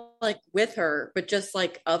 Not like with her, but just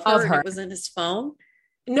like of her. And it was in his phone.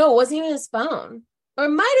 No, it wasn't even his phone, or it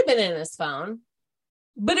might have been in his phone.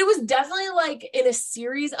 But it was definitely like in a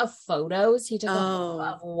series of photos he took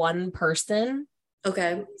of one person.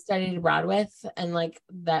 Okay. He studied abroad with, and like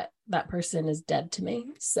that person is dead to me.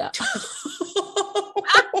 So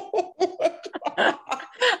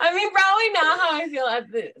I mean, probably not how I feel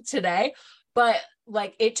today, but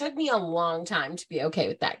like it took me a long time to be okay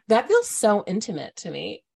with that. That feels so intimate to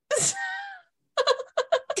me.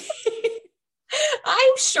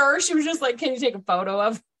 I'm sure she was just like, "Can you take a photo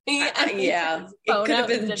of?" Yeah, it could have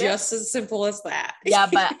been just as simple as that. Yeah,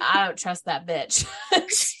 but I don't trust that bitch.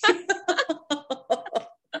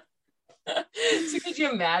 So could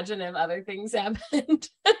you imagine if other things happened?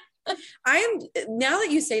 Now that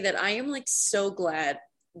you say that, I am like so glad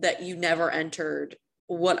that you never entered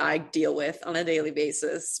what I deal with on a daily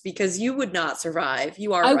basis, because you would not survive.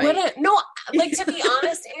 You are right. Wouldn't. No, like, to be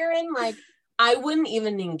honest, Erin, like I wouldn't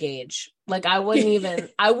even engage. Like I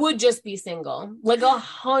would just be single, like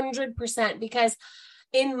 100%, because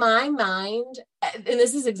in my mind, and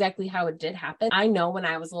this is exactly how it did happen. I know when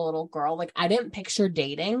I was a little girl, like I didn't picture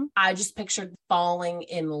dating. I just pictured falling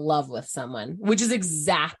in love with someone, which is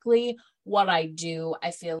exactly what I do.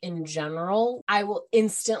 I feel in general, I will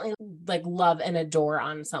instantly like love and adore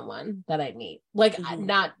on someone that I meet. Like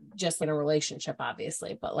not just in a relationship,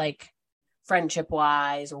 obviously, but like friendship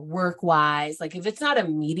wise or work wise. Like if it's not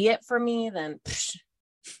immediate for me, then psh.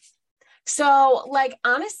 So like,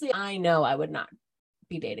 honestly, I know I would not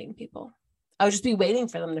be dating people. I would just be waiting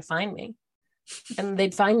for them to find me, and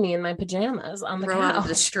they'd find me in my pajamas on the couch. Out a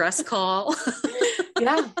distress call.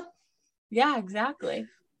 Yeah, exactly.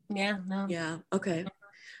 Yeah. No. Yeah. Okay.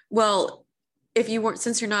 Well,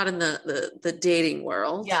 since you're not in the dating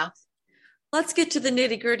world, let's get to the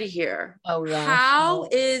nitty gritty here. Oh yeah. How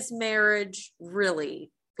is marriage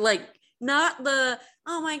really? Like, not the,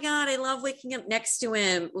 oh my God, I love waking up next to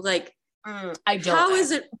him. Like, I don't. How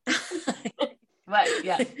is it? But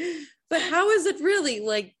yeah. But how is it really?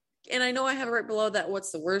 Like, and I know I have it right below that.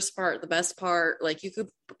 What's the worst part, the best part? Like you could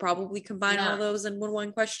probably combine all those in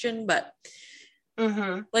one question, but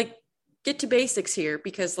like get to basics here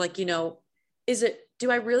because like, you know, do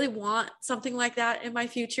I really want something like that in my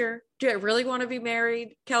future? Do I really want to be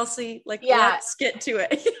married, Kelsey? Like, let's get to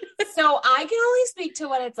it. So I can only speak to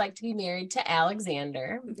what it's like to be married to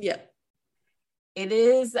Alexander. Yeah. It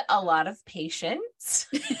is a lot of patience.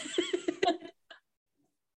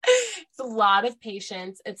 It's a lot of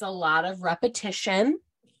patience. It's a lot of repetition.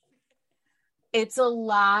 It is a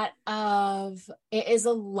lot of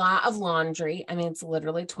laundry. I mean, it's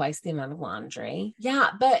literally twice the amount of laundry. Yeah.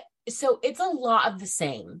 But so it's a lot of the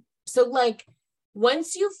same. So like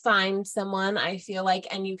once you find someone, I feel like,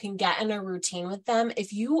 and you can get in a routine with them,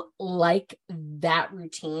 if you like that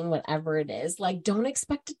routine, whatever it is, like, don't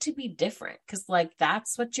expect it to be different. Cause like,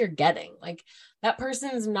 that's what you're getting. Like that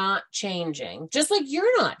person's not changing, just like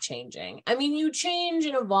you're not changing. I mean, you change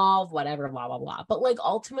and evolve, whatever, blah, blah, blah. But like,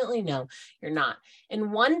 ultimately, no, you're not.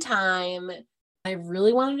 And one time I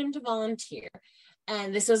really wanted him to volunteer.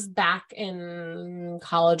 And this was back in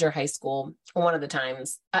college or high school, one of the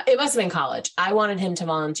times. It must have been college. I wanted him to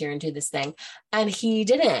volunteer and do this thing. And he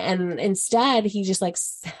didn't. And instead, he just like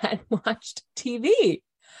sat and watched TV.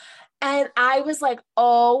 And I was like,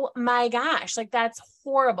 oh my gosh, like that's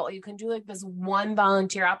horrible. You can do like this one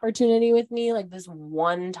volunteer opportunity with me, like this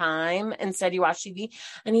one time. Instead, you watch TV.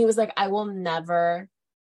 And he was like, I will never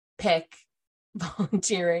pick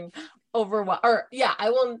volunteering over what, or yeah, I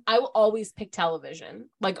will always pick television,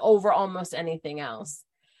 like over almost anything else.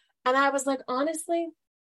 And I was like, honestly,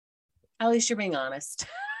 at least you're being honest.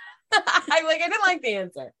 I didn't like the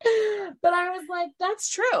answer, but I was like, that's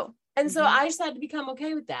true. And so I just had to become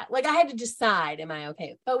okay with that. Like I had to decide, am I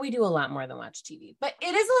okay? But we do a lot more than watch TV, but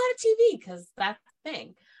it is a lot of TV because that's the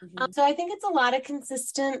thing. So I think it's a lot of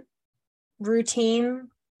consistent routine,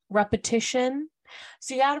 repetition.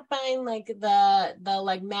 So you got to find like the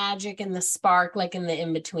like magic and the spark, like in the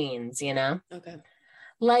in-betweens, you know? Okay.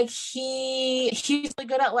 Like he's really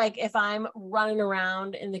good at like, if I'm running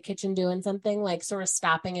around in the kitchen doing something, like sort of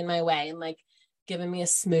stopping in my way and like giving me a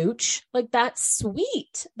smooch, like that's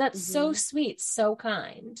sweet. That's so sweet. So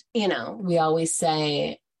kind. You know, we always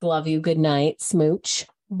say, love you, good night, smooch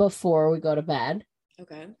before we go to bed.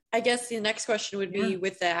 Okay. I guess the next question would be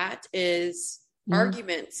with that is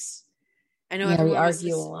arguments. I know we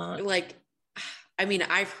argue a lot. Like, I mean,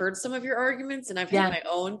 I've heard some of your arguments and I've had my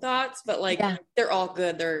own thoughts, but like, they're all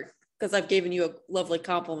good. They're because I've given you a lovely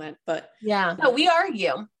compliment, but no, we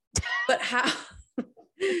argue. But how?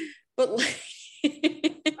 But like,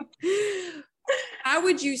 how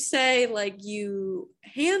would you say like you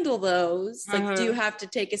handle those? Like, do you have to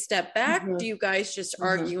take a step back? Do you guys just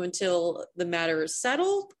argue until the matter is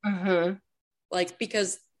settled? Like,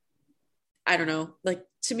 because I don't know, like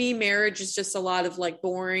to me, marriage is just a lot of like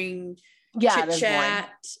boring chit chat.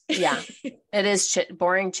 Yeah, it is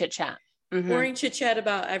boring chit chat. Boring chit chat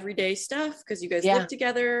about everyday stuff because you guys live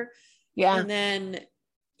together. Yeah. And then,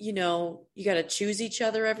 you know, you got to choose each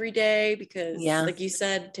other every day because like you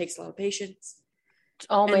said, it takes a lot of patience.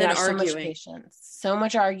 Oh my gosh, so much patience. So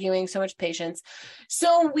much arguing, so much patience.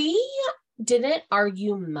 So we didn't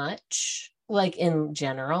argue much, like in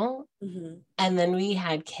general. And then we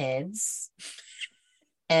had kids.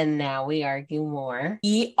 And now we argue more.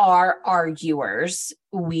 We are arguers.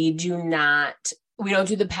 We don't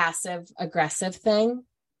do the passive aggressive thing.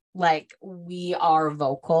 Like we are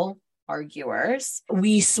vocal arguers.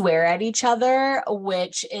 We swear at each other,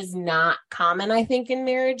 which is not common, I think, in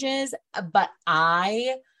marriages, but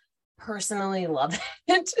I personally love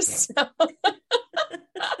it. So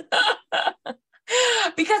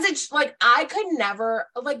because it's like, I could never,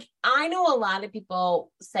 like, I know a lot of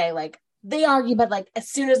people say like, they argue, but like as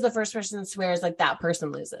soon as the first person swears, like that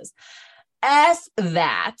person loses. F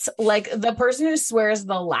that. Like the person who swears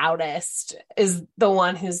the loudest is the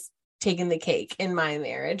one who's taking the cake in my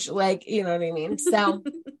marriage. Like, you know what I mean? So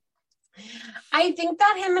I think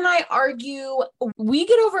that him and I argue, we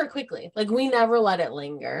get over it quickly. Like we never let it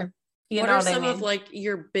linger. What are some of like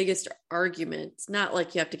your biggest arguments? Not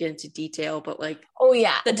like you have to get into detail, but like,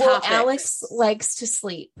 the topics. Alex likes to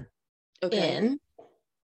sleep in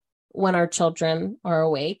when our children are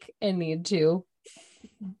awake and need to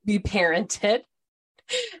be parented.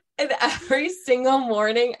 And every single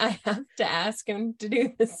morning I have to ask him to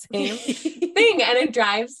do the same thing. And it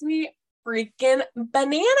drives me freaking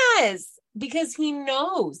bananas because he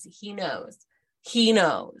knows,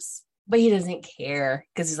 but he doesn't care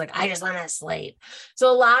because he's like, I just want to sleep.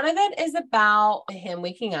 So a lot of it is about him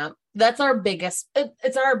waking up. That's our biggest,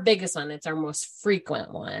 it's our biggest one. It's our most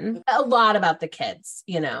frequent one. A lot about the kids,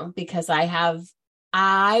 you know, because I have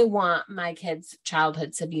I want my kids'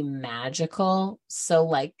 childhood to be magical. So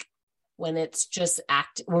like when it's just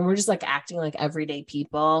when we're just like acting like everyday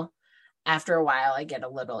people, after a while I get a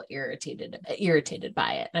little irritated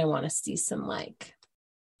by it. And I want to see some like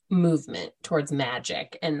movement towards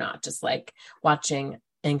magic and not just like watching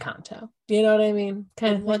Encanto. You know what I mean?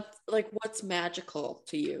 And what's magical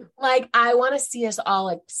to you? Like I want to see us all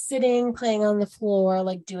like sitting, playing on the floor,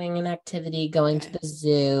 like doing an activity, going to the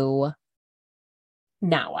zoo,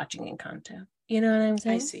 not watching Encanto. You know what I'm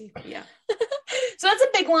saying? I see. Yeah. So that's a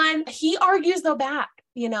big one. He argues though back.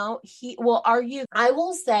 You know, he will argue. I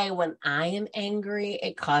will say when I am angry,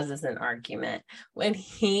 it causes an argument. When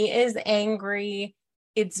he is angry,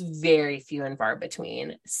 it's very few and far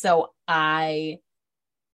between. So I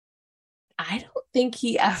don't think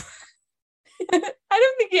he ever I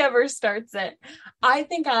don't think he ever starts it. I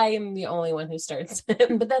think I am the only one who starts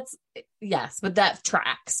it. But that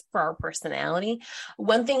tracks for our personality.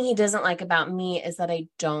 One thing he doesn't like about me is that I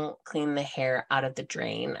don't clean the hair out of the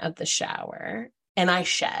drain of the shower. And I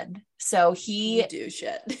shed. So you do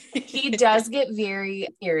shed. He does get very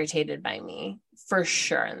irritated by me for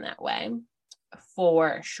sure in that way.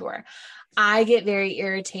 For sure. I get very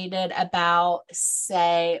irritated about,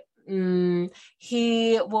 say,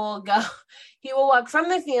 he will walk from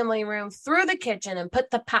the family room through the kitchen and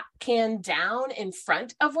put the pop can down in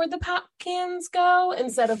front of where the pop cans go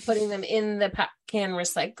instead of putting them in the pop can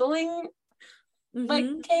recycling like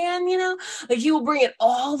can, you know, like he will bring it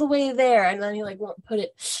all the way there and then he like won't put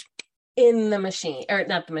it in the machine, or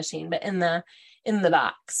not the machine, but in the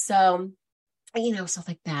box. So, you know, stuff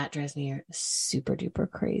like that drives me super duper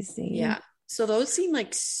crazy. Yeah. So those seem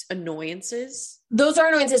like annoyances. Those are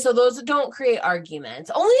annoyances. So those don't create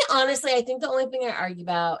arguments. Only, honestly, I think the only thing I argue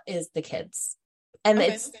about is the kids. And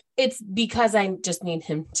it's because I just need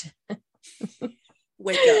him to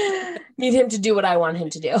wake up. Need him to do what I want him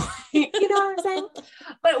to do. You know what I'm saying?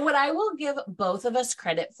 But what I will give both of us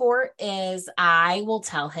credit for is I will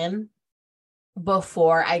tell him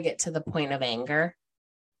before I get to the point of anger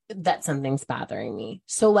that something's bothering me.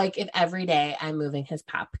 So like if every day I'm moving his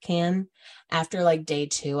pop can, after like day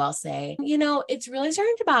 2, I'll say, you know, it's really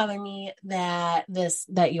starting to bother me that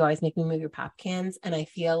you always make me move your pop cans. And I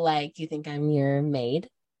feel like you think I'm your maid.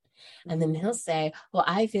 And then he'll say, well,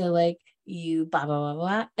 I feel like you blah, blah, blah,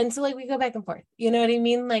 blah. And so like we go back and forth. You know what I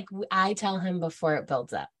mean? Like I tell him before it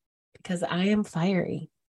builds up because I am fiery.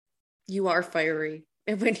 You are fiery.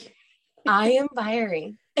 I am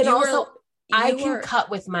fiery. And also I can cut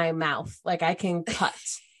with my mouth. Like I can cut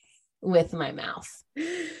with my mouth.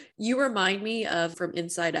 You remind me of from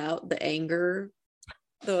Inside Out, the anger,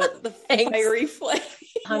 the fiery flame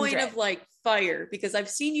point of like fire, because I've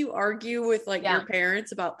seen you argue with like your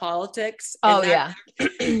parents about politics.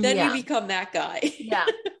 And then you become that guy.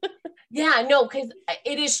 Yeah, no, because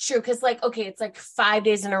it is true. Because like, okay, it's like 5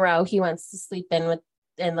 days in a row he wants to sleep in with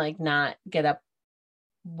and like not get up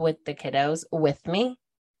with the kiddos with me.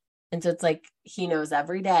 And so it's like, he knows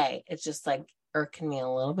every day. It's just like irking me a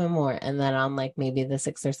little bit more. And then on like maybe the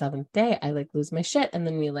 6th or 7th day, I like lose my shit. And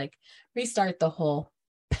then we like restart the whole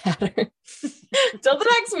pattern till the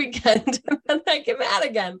next weekend. And then I get mad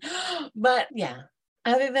again. But yeah,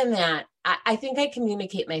 other than that, I think I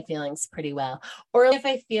communicate my feelings pretty well. Or if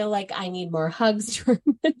I feel like I need more hugs during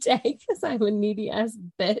the day because I'm a needy ass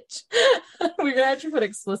bitch. We're gonna have to put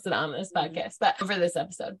explicit on this podcast, but for this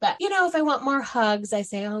episode. But you know, if I want more hugs, I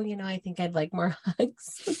say, oh, you know, I think I'd like more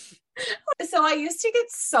hugs. So I used to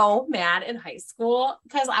get so mad in high school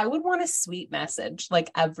because I would want a sweet message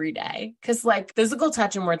like every day. Because like physical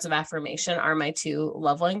touch and words of affirmation are my 2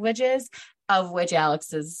 love languages, of which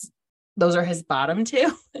those are his bottom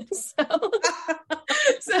 2.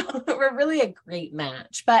 So we're really a great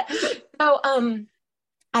match. But so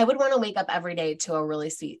I would want to wake up every day to a really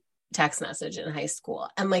sweet text message in high school.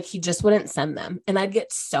 And like he just wouldn't send them. And I'd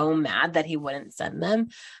get so mad that he wouldn't send them.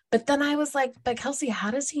 But then I was like, but Kelsey,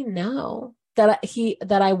 how does he know that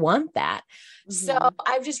I want that? So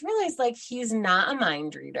I've just realized like he's not a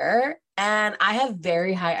mind reader and I have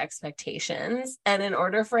very high expectations. And in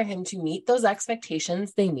order for him to meet those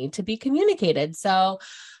expectations, they need to be communicated. So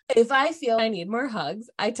if I feel I need more hugs,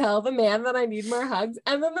 I tell the man that I need more hugs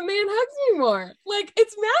and then the man hugs me more. Like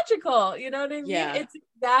it's magical. You know what I mean? Yeah. It's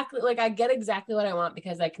exactly like I get exactly what I want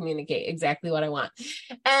because I communicate exactly what I want.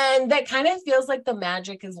 And that kind of feels like the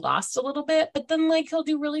magic is lost a little bit, but then like he'll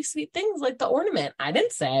do really sweet things like the ornament. I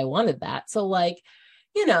didn't say I wanted that. So like,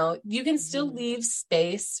 you know, you can still leave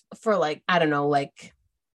space for like, I don't know, like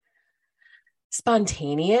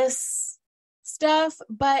spontaneous stuff.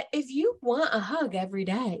 But if you want a hug every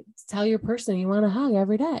day, tell your person you want a hug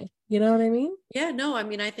every day. You know what I mean? Yeah, no, I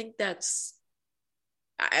mean, I think that's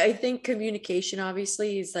I think communication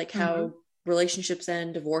obviously is like how relationships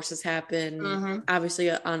end, divorces happen,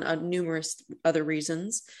 obviously on numerous other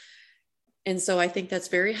reasons. And so I think that's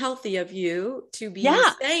very healthy of you to be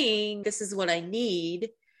saying, this is what I need.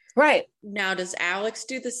 Right. Now, does Alex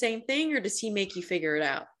do the same thing, or does he make you figure it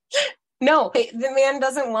out? No, the man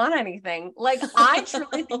doesn't want anything. Like, I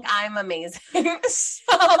truly think I'm amazing.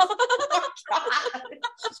 So,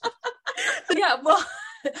 yeah, well,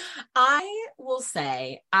 I will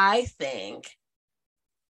say, I think,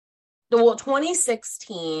 well,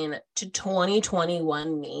 2016 to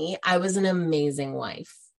 2021 me, I was an amazing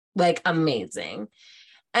wife. Like, amazing.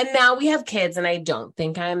 And now we have kids, and I don't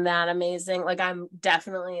think I'm that amazing. Like, I'm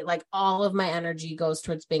definitely, like, all of my energy goes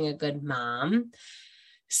towards being a good mom.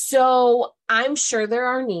 So I'm sure there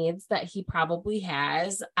are needs that he probably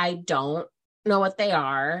has. I don't know what they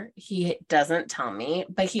are. He doesn't tell me,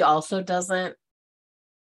 but he also doesn't.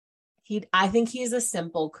 I think he's a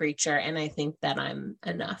simple creature, and I think that I'm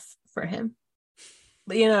enough for him.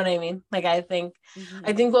 But you know what I mean? Like, I think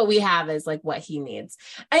what we have is like what he needs.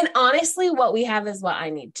 And honestly, what we have is what I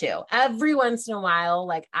need too. Every once in a while,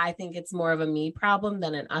 like, I think it's more of a me problem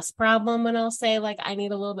than an us problem when I'll say, like, I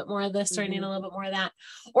need a little bit more of this or I need a little bit more of that.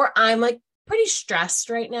 Or I'm like pretty stressed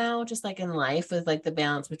right now, just like in life with like the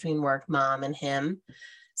balance between work, mom, and him.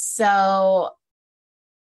 So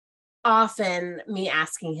often me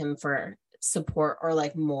asking him for support or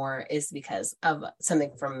like more is because of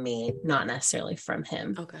something from me, not necessarily from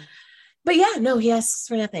him. Okay. But yeah, no, he asks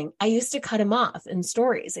for nothing. I used to cut him off in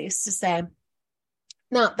stories. I used to say,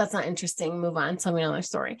 no, that's not interesting. Move on. Tell me another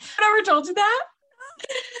story. I never told you that.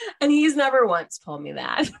 And he's never once told me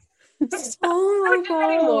that. Oh my God.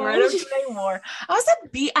 I don't do anymore. I was a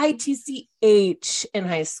BITCH in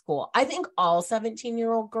high school. I think all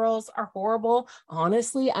 17-year-old girls are horrible.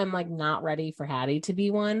 Honestly, I'm like not ready for Hattie to be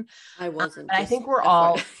one. I wasn't. I think we're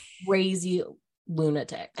all crazy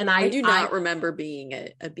lunatic. And I do not remember being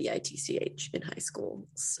a BITCH in high school.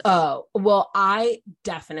 So. Oh, well, I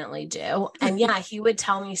definitely do. And yeah, he would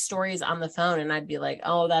tell me stories on the phone and I'd be like,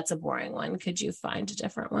 oh, that's a boring one. Could you find a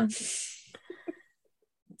different one?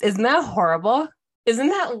 Isn't that horrible? Isn't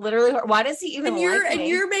that literally why does he even like me? And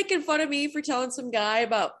you're making fun of me for telling some guy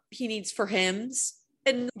about he needs for hymns.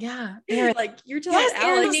 And yeah, like you're telling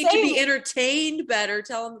Alex you need to be entertained better.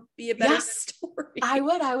 Tell him be a better story. I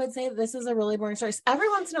would say this is a really boring story. Every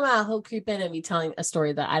once in a while he'll creep in and be telling a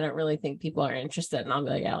story that I don't really think people are interested in. I'll be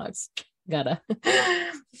like, Alex, gotta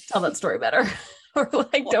tell that story better. Or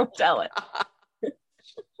like, don't tell it.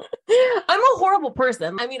 I'm a horrible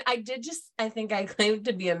person. I mean, I think I claimed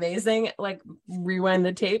to be amazing, like rewind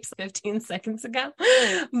the tapes 15 seconds ago,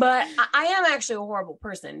 but I am actually a horrible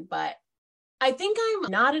person, but I think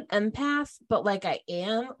I'm not an empath, but like I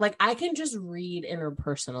am, like I can just read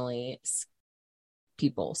interpersonally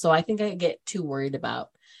people. So I think I get too worried about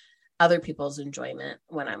other people's enjoyment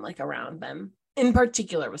when I'm like around them, in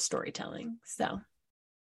particular with storytelling. So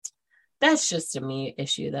that's just a me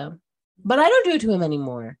issue though. But I don't do it to him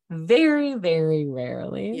anymore. Very, very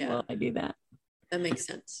rarely will I do that. That makes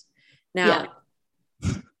sense. Now,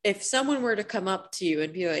 if someone were to come up to you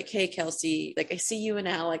and be like, hey, Kelsey, like I see you and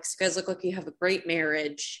Alex, you guys look like you have a great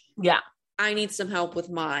marriage. Yeah. I need some help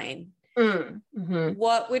with mine.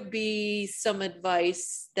 What would be some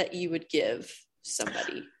advice that you would give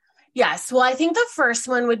somebody? Yes. Well, I think the first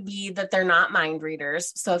one would be that they're not mind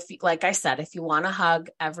readers. So if, like I said, if you want to hug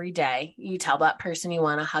every day, you tell that person you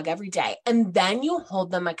want to hug every day, and then you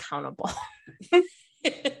hold them accountable.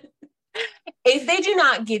 If they do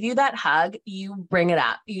not give you that hug, you bring it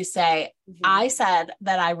up. You say, I said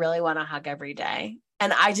that I really want to hug every day,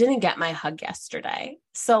 and I didn't get my hug yesterday.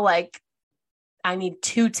 So like, I need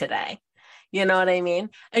 2 today. You know what I mean?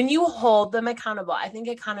 And you hold them accountable. I think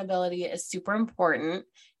accountability is super important.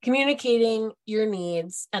 Communicating your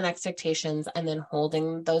needs and expectations and then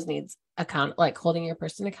holding those needs like holding your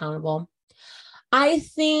person accountable. I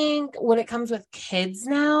think when it comes with kids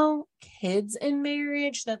now, kids in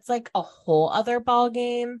marriage, that's like a whole other ball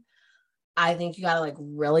game. I think you got to like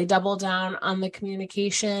really double down on the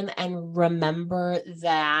communication and remember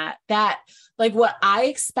that like what I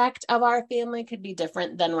expect of our family could be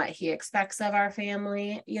different than what he expects of our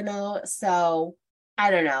family, you know? So I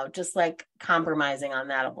don't know, just like compromising on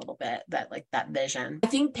that a little bit, that vision. I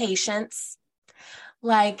think patience,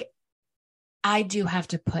 like I do have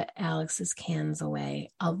to put Alex's cans away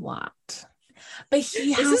a lot. But this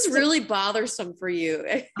is really bothersome for you.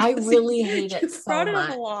 I really hate it so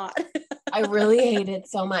much. A lot. I really hate it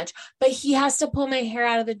so much. But he has to pull my hair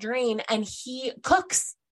out of the drain, and he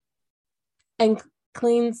cooks and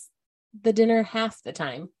cleans the dinner half the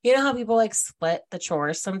time. You know how people like split the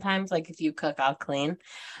chores sometimes? Like if you cook, I'll clean.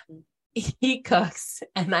 He cooks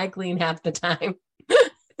and I clean half the time.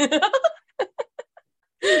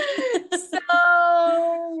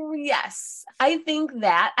 So yes, I think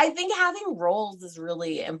having roles is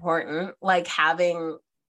really important. Like having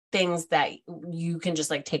things that you can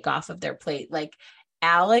just like take off of their plate. Like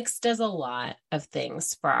Alex does a lot of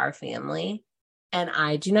things for our family, and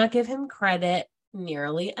I do not give him credit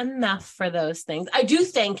nearly enough for those things. I do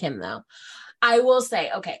thank him though. I will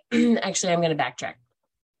say, okay, actually, I'm going to backtrack.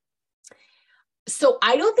 So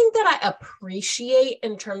I don't think that I appreciate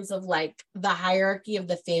in terms of like the hierarchy of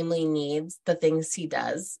the family needs, the things he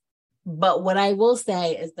does. But what I will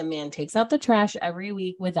say is the man takes out the trash every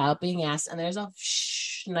week without being asked. And there's a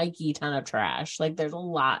Nike ton of trash. Like there's a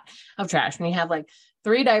lot of trash. When you have like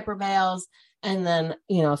 3 diaper bales and then,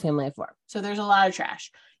 a family of 4. So there's a lot of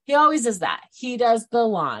trash. He always does that. He does the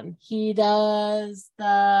lawn. He does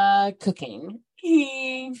the cooking.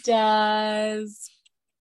 He does,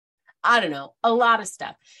 I don't know, a lot of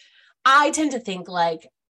stuff. I tend to think like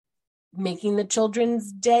making the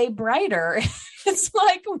children's day brighter is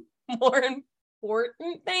like more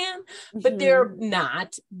important than, but they're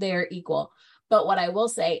not, they're equal. But what I will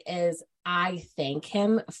say is I thank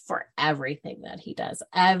him for everything that he does.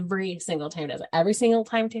 Every single time he does it. Every single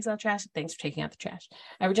time he takes out trash, thanks for taking out the trash.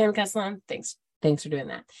 Every time he cuts on, thanks for doing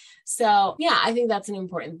that. So yeah, I think that's an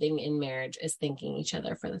important thing in marriage is thanking each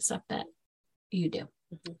other for the stuff that you do.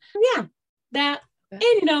 Yeah, that,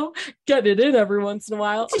 and get it in every once in a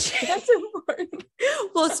while. That's important.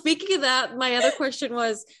 Well, speaking of that, my other question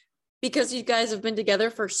was, because you guys have been together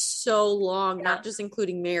for so long, not just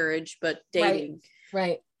including marriage, but dating.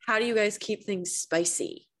 Right. How do you guys keep things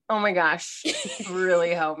spicy? Oh my gosh.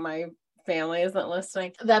 Really hope my family isn't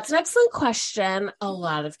listening. That's an excellent question. A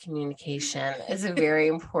lot of communication is very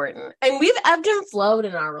important. And we've ebbed and flowed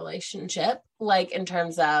in our relationship, like in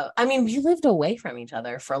terms of, we lived away from each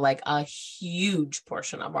other for like a huge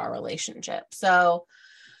portion of our relationship. So,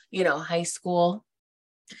 high school.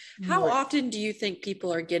 How often do you think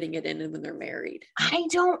people are getting it in when they're married? I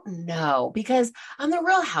don't know, because on the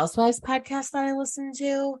Real Housewives podcast that I listen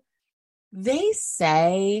to, they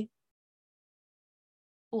say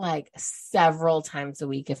like several times a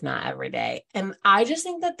week, if not every day. And I just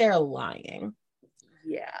think that they're lying.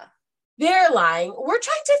 Yeah. They're lying. We're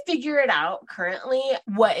trying to figure it out currently.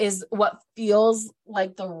 What feels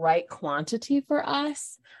like the right quantity for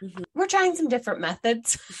us. Mm-hmm. We're trying some different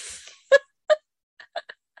methods.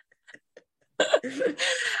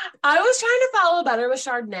 I was trying to follow Better with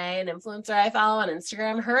Chardonnay, an influencer I follow on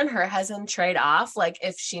Instagram. Her and her husband trade off. Like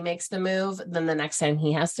if she makes the move, then the next time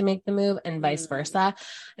he has to make the move and vice versa.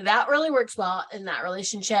 That really works well in that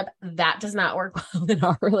relationship. That does not work well in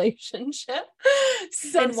our relationship.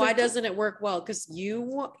 So, and why doesn't it work well? Because you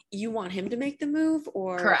want him to make the move,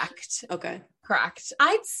 or? Correct. Okay. Correct.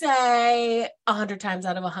 I'd say 100 times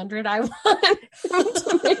out of 100, I want him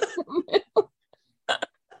to make the move.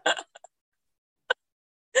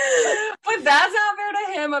 But that's not fair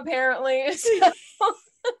to him, apparently. So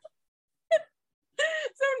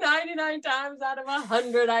 99 times out of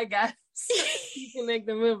 100, I guess, you can make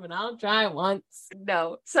the move, and I'll try once.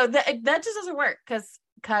 No. So that just doesn't work because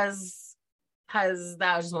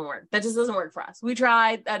that just won't work. That just doesn't work for us. We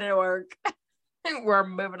tried, that didn't work. We're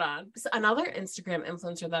moving on. So another Instagram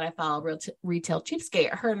influencer that I follow, Retail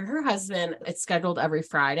Cheapskate, her and her husband, it's scheduled every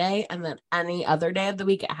Friday, and then any other day of the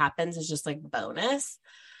week it happens is just like bonus.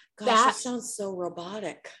 Gosh, that sounds so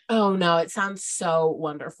robotic. Oh no, it sounds so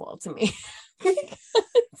wonderful to me.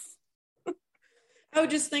 I would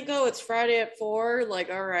just think, it's Friday at 4.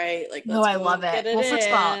 Like, all right. Like, no, I love it. Well, first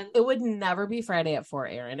of all, it would never be Friday at 4,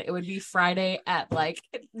 Erin. It would be Friday at like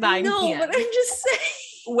 9 p.m. No, but I'm just saying.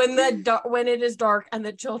 When it is dark and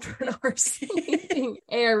the children are sleeping,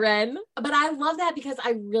 Erin. But I love that because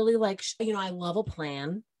I really like, I love a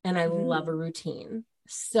plan and I love a routine.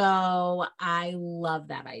 So I love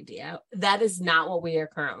that idea. That is not what we are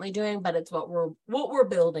currently doing, but it's what we're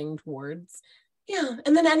building towards. Yeah.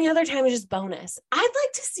 And then any other time is just bonus. I'd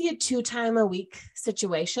like to see a 2 time a week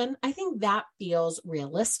situation. I think that feels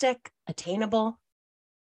realistic, attainable,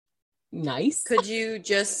 nice. Could you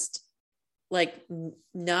just like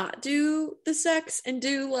not do the sex and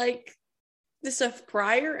do like the stuff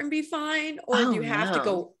prior and be fine, or do you have to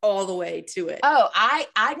go all the way to it?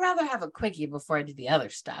 I'd rather have a quickie before I do the other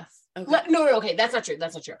stuff. Okay. No, okay, that's not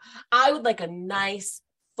true. I would like a nice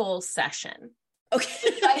full session. Okay.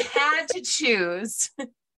 If I had to choose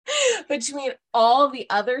between all the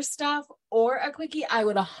other stuff or a quickie, I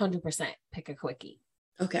would 100% pick a quickie.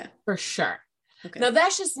 Okay. For sure. Okay. No,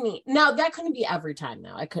 that's just me. No, that couldn't be every time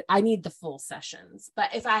though. I need the full sessions.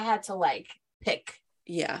 But if I had to like pick,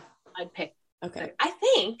 Yeah. I'd pick. Okay. I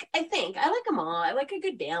think I like them all. I like a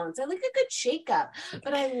good balance. I like a good shakeup.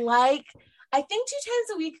 But I think 2 times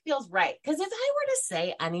a week feels right. Because if I were to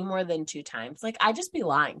say any more than 2 times, like I'd just be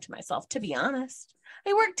lying to myself, to be honest.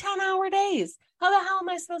 I work 10-hour days. How the hell am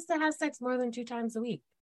I supposed to have sex more than 2 times a week?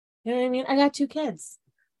 You know what I mean? I got 2 kids.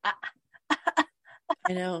 I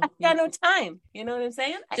know. I got no time. You know what I'm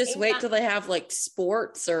saying? Just wait till they have like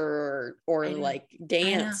sports or like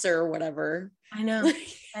dance or whatever. I know.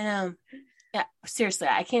 Yeah, seriously,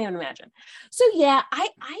 I can't even imagine. So yeah, I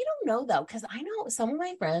don't know though, because I know some of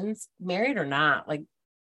my friends, married or not, like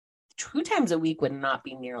 2 times a week would not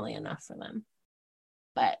be nearly enough for them.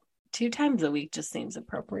 But 2 times a week just seems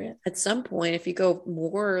appropriate. At some point, if you go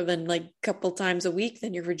more than like a couple times a week,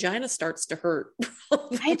 then your vagina starts to hurt. Well,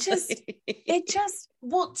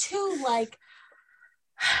 too, like,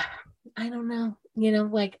 I don't know, you know,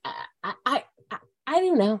 like I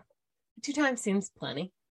don't know. 2 times seems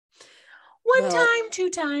plenty. 1 time, 2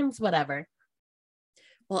 times, whatever.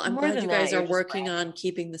 Well, I'm glad you guys are working on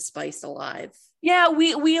keeping the spice alive. Yeah,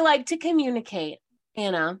 we like to communicate,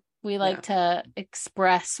 Anna. We like to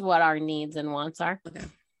express what our needs and wants are. Okay.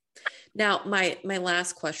 Now, my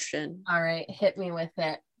last question. All right, hit me with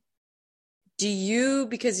it. Do you,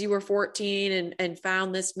 because you were 14 and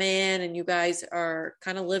found this man and you guys are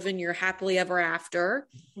kind of living your happily ever after?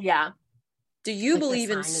 Yeah. Do you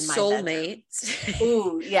believe in soulmates?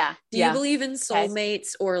 Ooh, yeah. Do you believe in soulmates,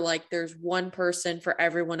 or like there's one person for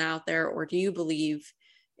everyone out there? Or do you believe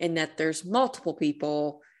in that there's multiple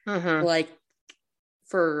people, like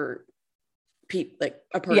for people, like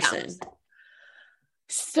a person? Yeah.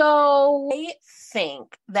 So I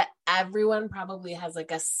think that everyone probably has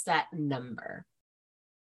like a set number.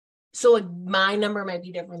 So like my number might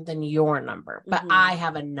be different than your number, but I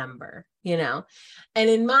have a number, you know? And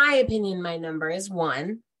in my opinion, my number is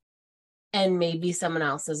 1, and maybe someone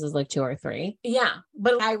else's is like 2 or 3. Yeah.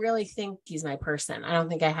 But I really think he's my person. I don't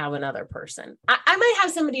think I have another person. I might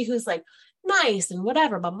have somebody who's like nice and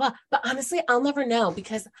whatever, blah, blah, blah. But honestly, I'll never know,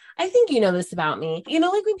 because I think you know this about me. You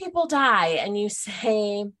know, like when people die and you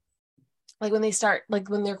say, like when they start, like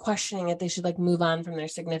when they're questioning if they should like move on from their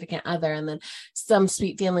significant other, and then some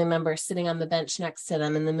sweet family member sitting on the bench next to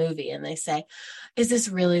them in the movie, and they say, is this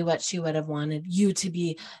really what she would have wanted, you to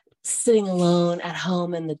be sitting alone at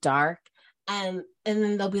home in the dark? And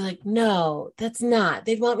then they'll be like, no, that's not.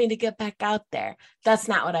 They'd want me to get back out there. That's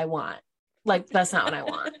not what I want. Like, that's not what I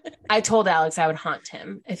want. I told Alex I would haunt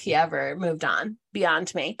him if he ever moved on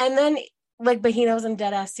beyond me. And then like, but he knows I'm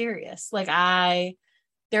dead ass serious. Like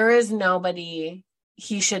there is nobody,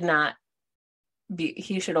 he should only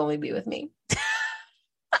be with me.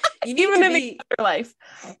 You need even in the life.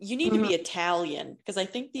 You need to be Italian, because I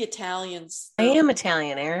think the Italians. I am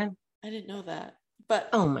Italian, Aaron. I didn't know that. But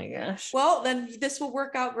oh my gosh. Well, then this will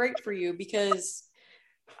work out great for you, because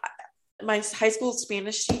my high school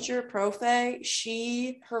Spanish teacher, profe,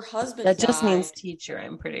 her husband that just means teacher,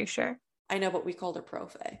 I'm pretty sure. I know, but we called her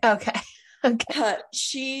profe. Okay. But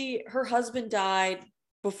her husband died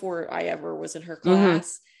before I ever was in her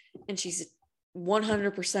class, and she's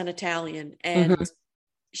 100% Italian, and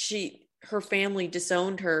her family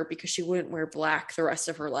disowned her because she wouldn't wear black the rest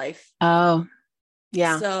of her life. Oh,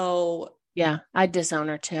 yeah. So yeah, I'd disown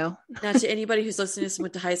her too. Now, to anybody who's listening to this and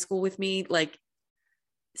went to high school with me, like,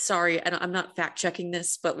 sorry, I'm not fact checking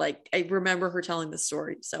this, but like, I remember her telling this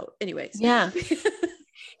story. So anyways. Yeah.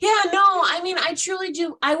 Yeah, no, I mean, I truly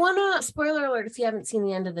do. I want to, spoiler alert, if you haven't seen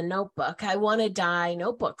the end of The Notebook, I want to die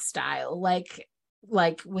Notebook style, like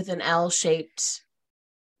with an L-shaped,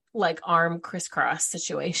 like arm crisscross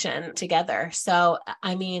situation together. So,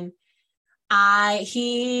 I mean,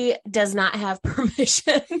 he does not have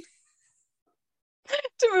permission to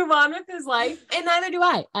move on with his life, and neither do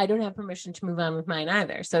I. I don't have permission to move on with mine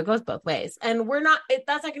either. So it goes both ways. And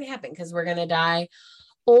that's not going to happen, because we're going to die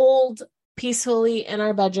old, peacefully in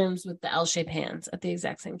our bedrooms with the L-shaped hands at the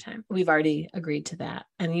exact same time. We've already agreed to that.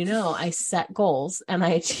 And I set goals and I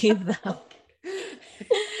achieve them.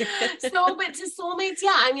 So, but to soulmates,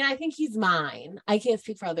 yeah, I mean, I think he's mine. I can't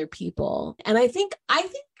speak for other people. And I think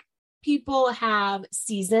people have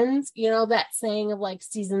seasons, that saying of like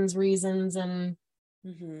seasons, reasons, and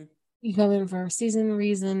you come in for a season,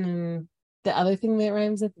 reason, and the other thing that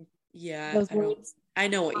rhymes with those words. I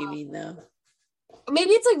know what you mean though.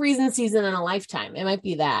 Maybe it's like reason, season, and a lifetime. It might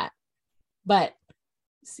be that, but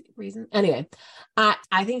reason. Anyway,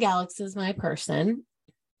 I think Alex is my person,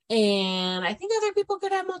 and I think other people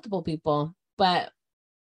could have multiple people,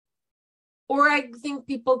 or I think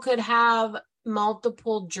people could have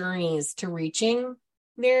multiple journeys to reaching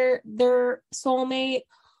their soulmate,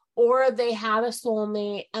 or they had a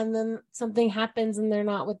soulmate and then something happens and they're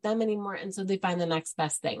not with them anymore, and so they find the next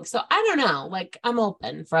best thing. So I don't know, like I'm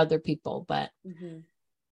open for other people, but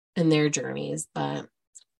in their journeys, but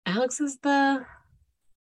Alex is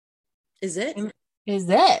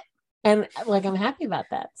it. And like, I'm happy about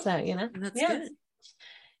that. So, you know, that's good.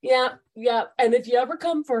 Yeah. And if you ever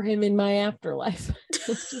come for him in my afterlife,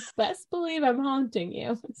 just best believe I'm haunting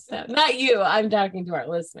you. So not you, I'm talking to our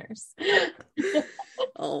listeners.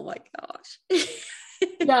 Oh my gosh.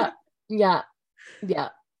 Yeah.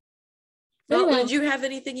 Well, anyway. Did you have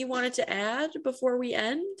anything you wanted to add before we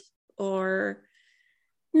end, or?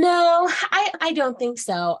 No, I don't think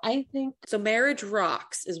so. I think so. Marriage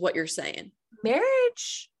rocks is what you're saying.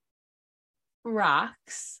 Marriage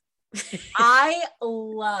rocks. I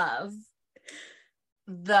love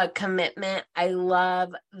the commitment. I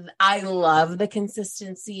love the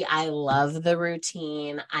consistency. I love the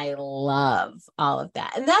routine. I love all of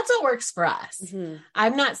that. And that's what works for us.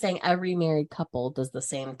 I'm not saying every married couple does the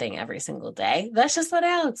same thing every single day. That's just what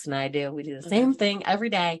Alex and I do. We do the same thing every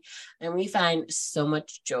day, and we find so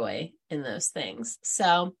much joy in those things.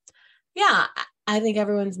 So yeah, I think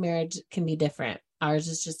everyone's marriage can be different. Ours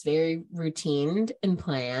is just very routined and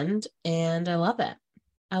planned, and I love it.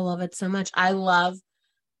 I love it so much. I love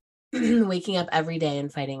waking up every day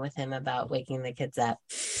and fighting with him about waking the kids up.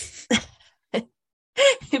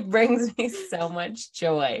 It brings me so much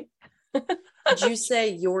joy. Did you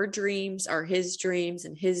say your dreams are his dreams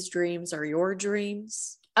and his dreams are your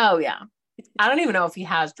dreams? Oh, yeah. I don't even know if he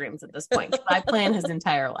has dreams at this point. I plan his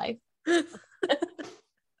entire life.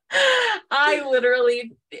 I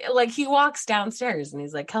literally, like, he walks downstairs and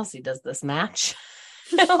he's like, Kelsey, does this match?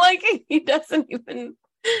 Like, he doesn't even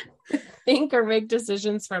think or make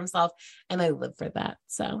decisions for himself, and I live for that.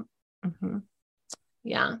 So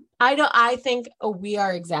yeah, I think we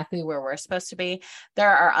are exactly where we're supposed to be.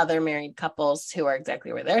 There are other married couples who are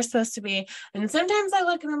exactly where they're supposed to be, and sometimes I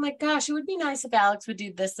look and I'm like, gosh, it would be nice if Alex would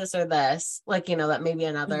do this or this, like, you know, that maybe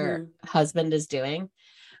another husband is doing.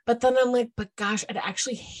 But then I'm like, but gosh, I'd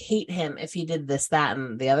actually hate him if he did this, that,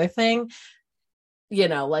 and the other thing, you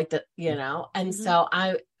know, like the, you know, and so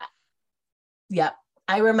I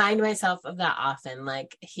remind myself of that often.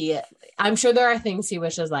 Like, I'm sure there are things he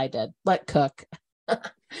wishes I did, like cook,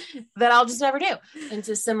 that I'll just never do. And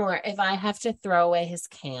so similar, if I have to throw away his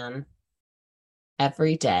can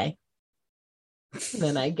every day,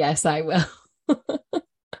 then I guess I will.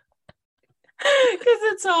 Because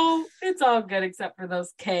it's all good except for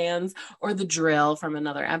those cans or the drill from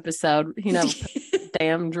another episode, you know,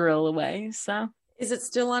 damn drill away. So is it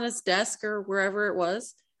still on his desk or wherever it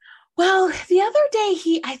was? Well, the other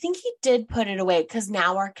day I think he did put it away, because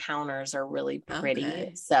now our counters are really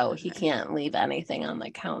pretty. So he can't leave anything on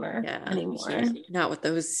the counter anymore. Not with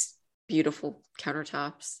those beautiful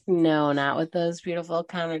countertops. No, not with those beautiful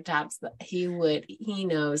countertops. He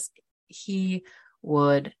knows he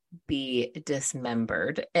would be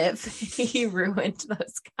dismembered if he ruined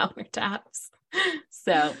those countertops.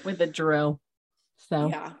 So with a drill. So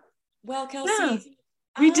yeah. Well, Kelsey,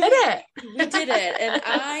 we did it. We did it. And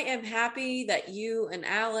I am happy that you and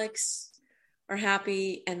Alex are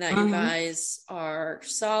happy and that you guys are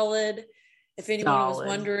solid. If anyone was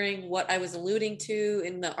wondering what I was alluding to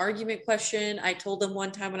in the argument question, I told them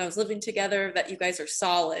one time when I was living together that you guys are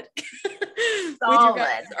solid. With your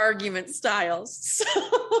guys' argument styles.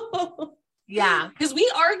 So. Yeah, because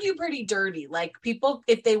we argue pretty dirty. Like, people,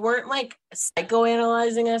 if they weren't like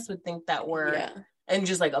psychoanalyzing us, would think that we're and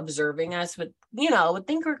just like observing us would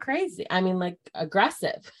think we're crazy. I mean, like,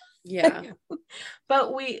 aggressive. Yeah.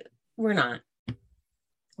 But we're not.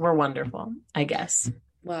 We're wonderful, I guess.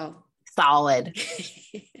 Well, solid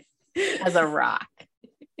as a rock.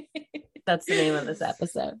 That's the name of this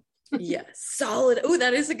episode. Yes, solid. Oh,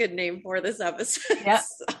 that is a good name for this episode. Yep.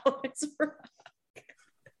 Solid as a rock.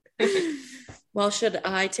 Well, should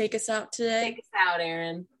I take us out today? Take us out,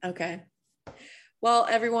 Erin. Okay. Well,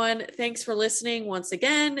 everyone, thanks for listening once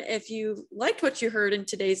again. If you liked what you heard in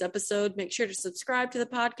today's episode, make sure to subscribe to the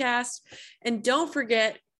podcast. And don't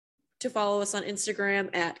forget to follow us on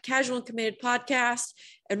Instagram at Casual and Committed Podcast.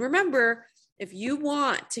 And remember, if you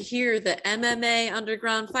want to hear the MMA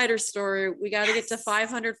Underground Fighter story, we got to get to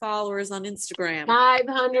 500 followers on Instagram.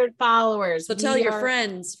 500 followers. So tell your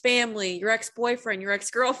friends, family, your ex-boyfriend, your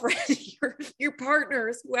ex-girlfriend, your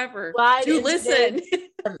partners, whoever, to listen.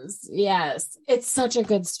 Yes. It's such a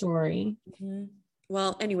good story.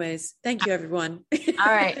 Well, anyways, thank you, everyone. All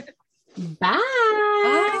right. Bye.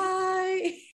 Bye.